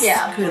guys.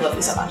 Yeah. We love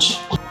you so much.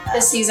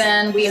 This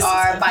season, we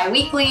are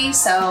bi-weekly,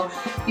 so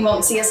you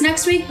won't see us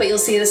next week, but you'll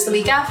see us the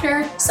week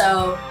after.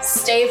 So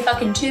stay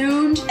fucking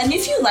tuned. And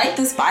if you like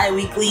this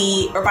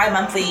bi-weekly or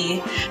bi-monthly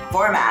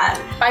format,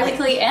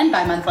 Bi-weekly and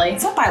bi-monthly.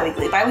 it's not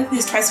bi-weekly. Bi-weekly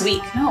is twice a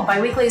week. No,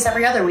 bi-weekly is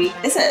every other week.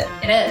 Is it?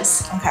 It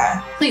is. Okay.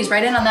 Please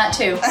write in on that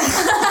too.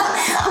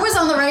 Who was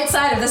on the right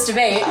side of this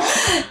debate?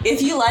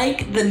 If you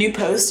like the new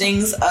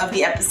postings of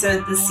the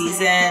episode this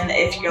season,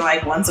 if you're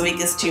like once a week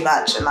is too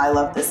much and I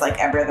love this like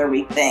every other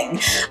week thing,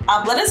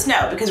 let us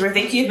know because we're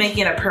thinking of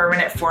making it a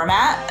permanent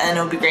format and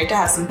it would be great to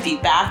have some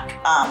feedback.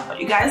 What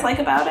you guys like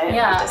about it?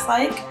 Yeah. What you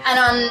dislike?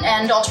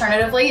 And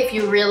alternatively, if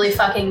you really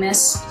fucking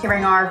miss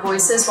hearing our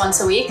voices once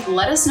a week,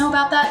 let us know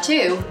about that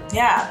too.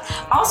 Yeah.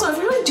 Also, if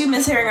you really do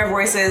miss hearing our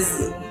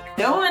voices,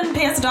 go and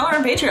pay us $1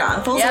 on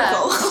Patreon. Full Yeah.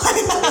 circle.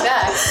 We'll be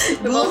back.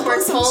 We We'll both work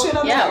post some shit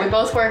on there. we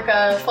both work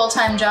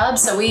full-time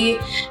jobs, so we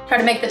try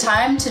to make the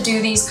time to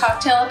do these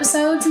cocktail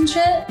episodes and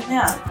shit.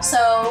 Yeah.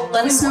 So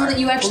let us know that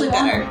you actually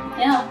We'll want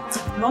be it.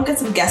 Yeah. We'll get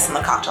some guests in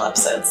the cocktail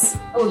episodes.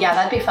 Oh yeah,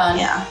 that'd be fun.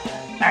 Yeah.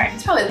 All right.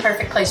 It's probably the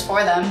perfect place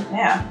for them.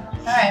 Yeah.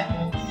 All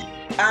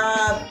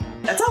right.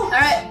 That's all. All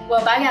right.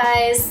 Well, bye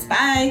guys.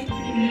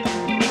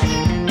 Bye.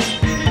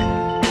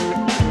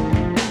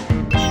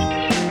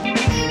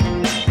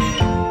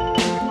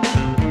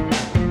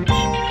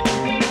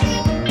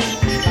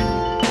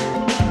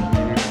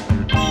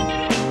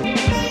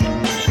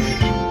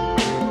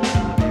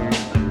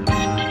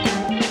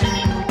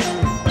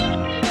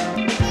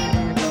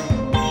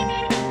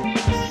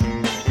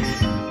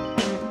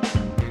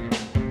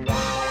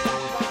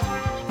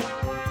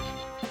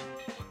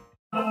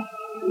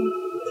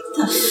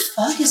 What the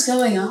fuck is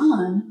going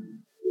on?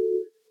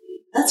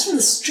 That's from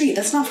the street.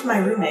 That's not from my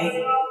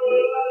roommate.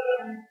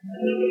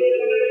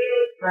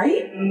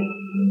 Right?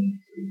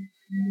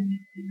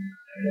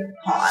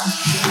 Hold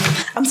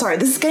on. I'm sorry.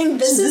 This is getting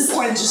This to is- this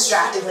point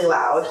distractingly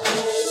loud.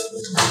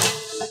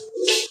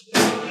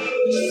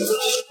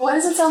 Why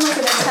does it sound like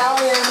an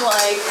Italian,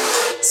 like...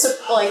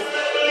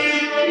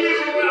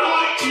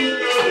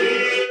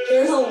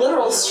 There's a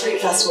literal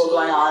street festival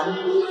going on.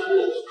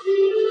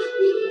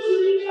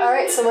 All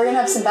right, so we're gonna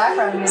have some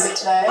background music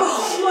today.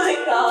 Oh my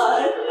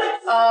god.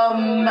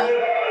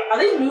 Are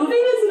they moving?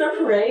 Is it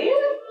a parade?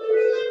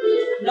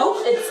 Nope,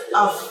 it's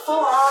a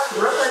full-on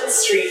Brooklyn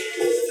street.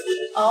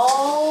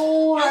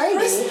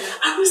 Alrighty.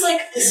 I was like,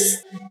 this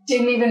is...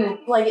 Didn't even,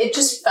 like, it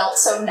just felt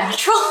so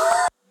natural.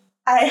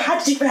 I had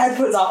to take my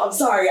headphones off. I'm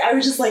sorry. I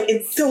was just like,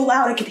 it's so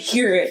loud I could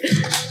hear it.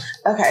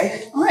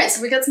 Okay. Alright,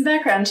 so we got some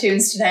background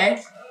tunes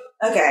today.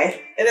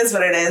 Okay. It is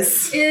what it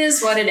is.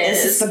 Is what it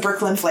This is is. the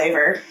Brooklyn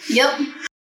flavor. Yep.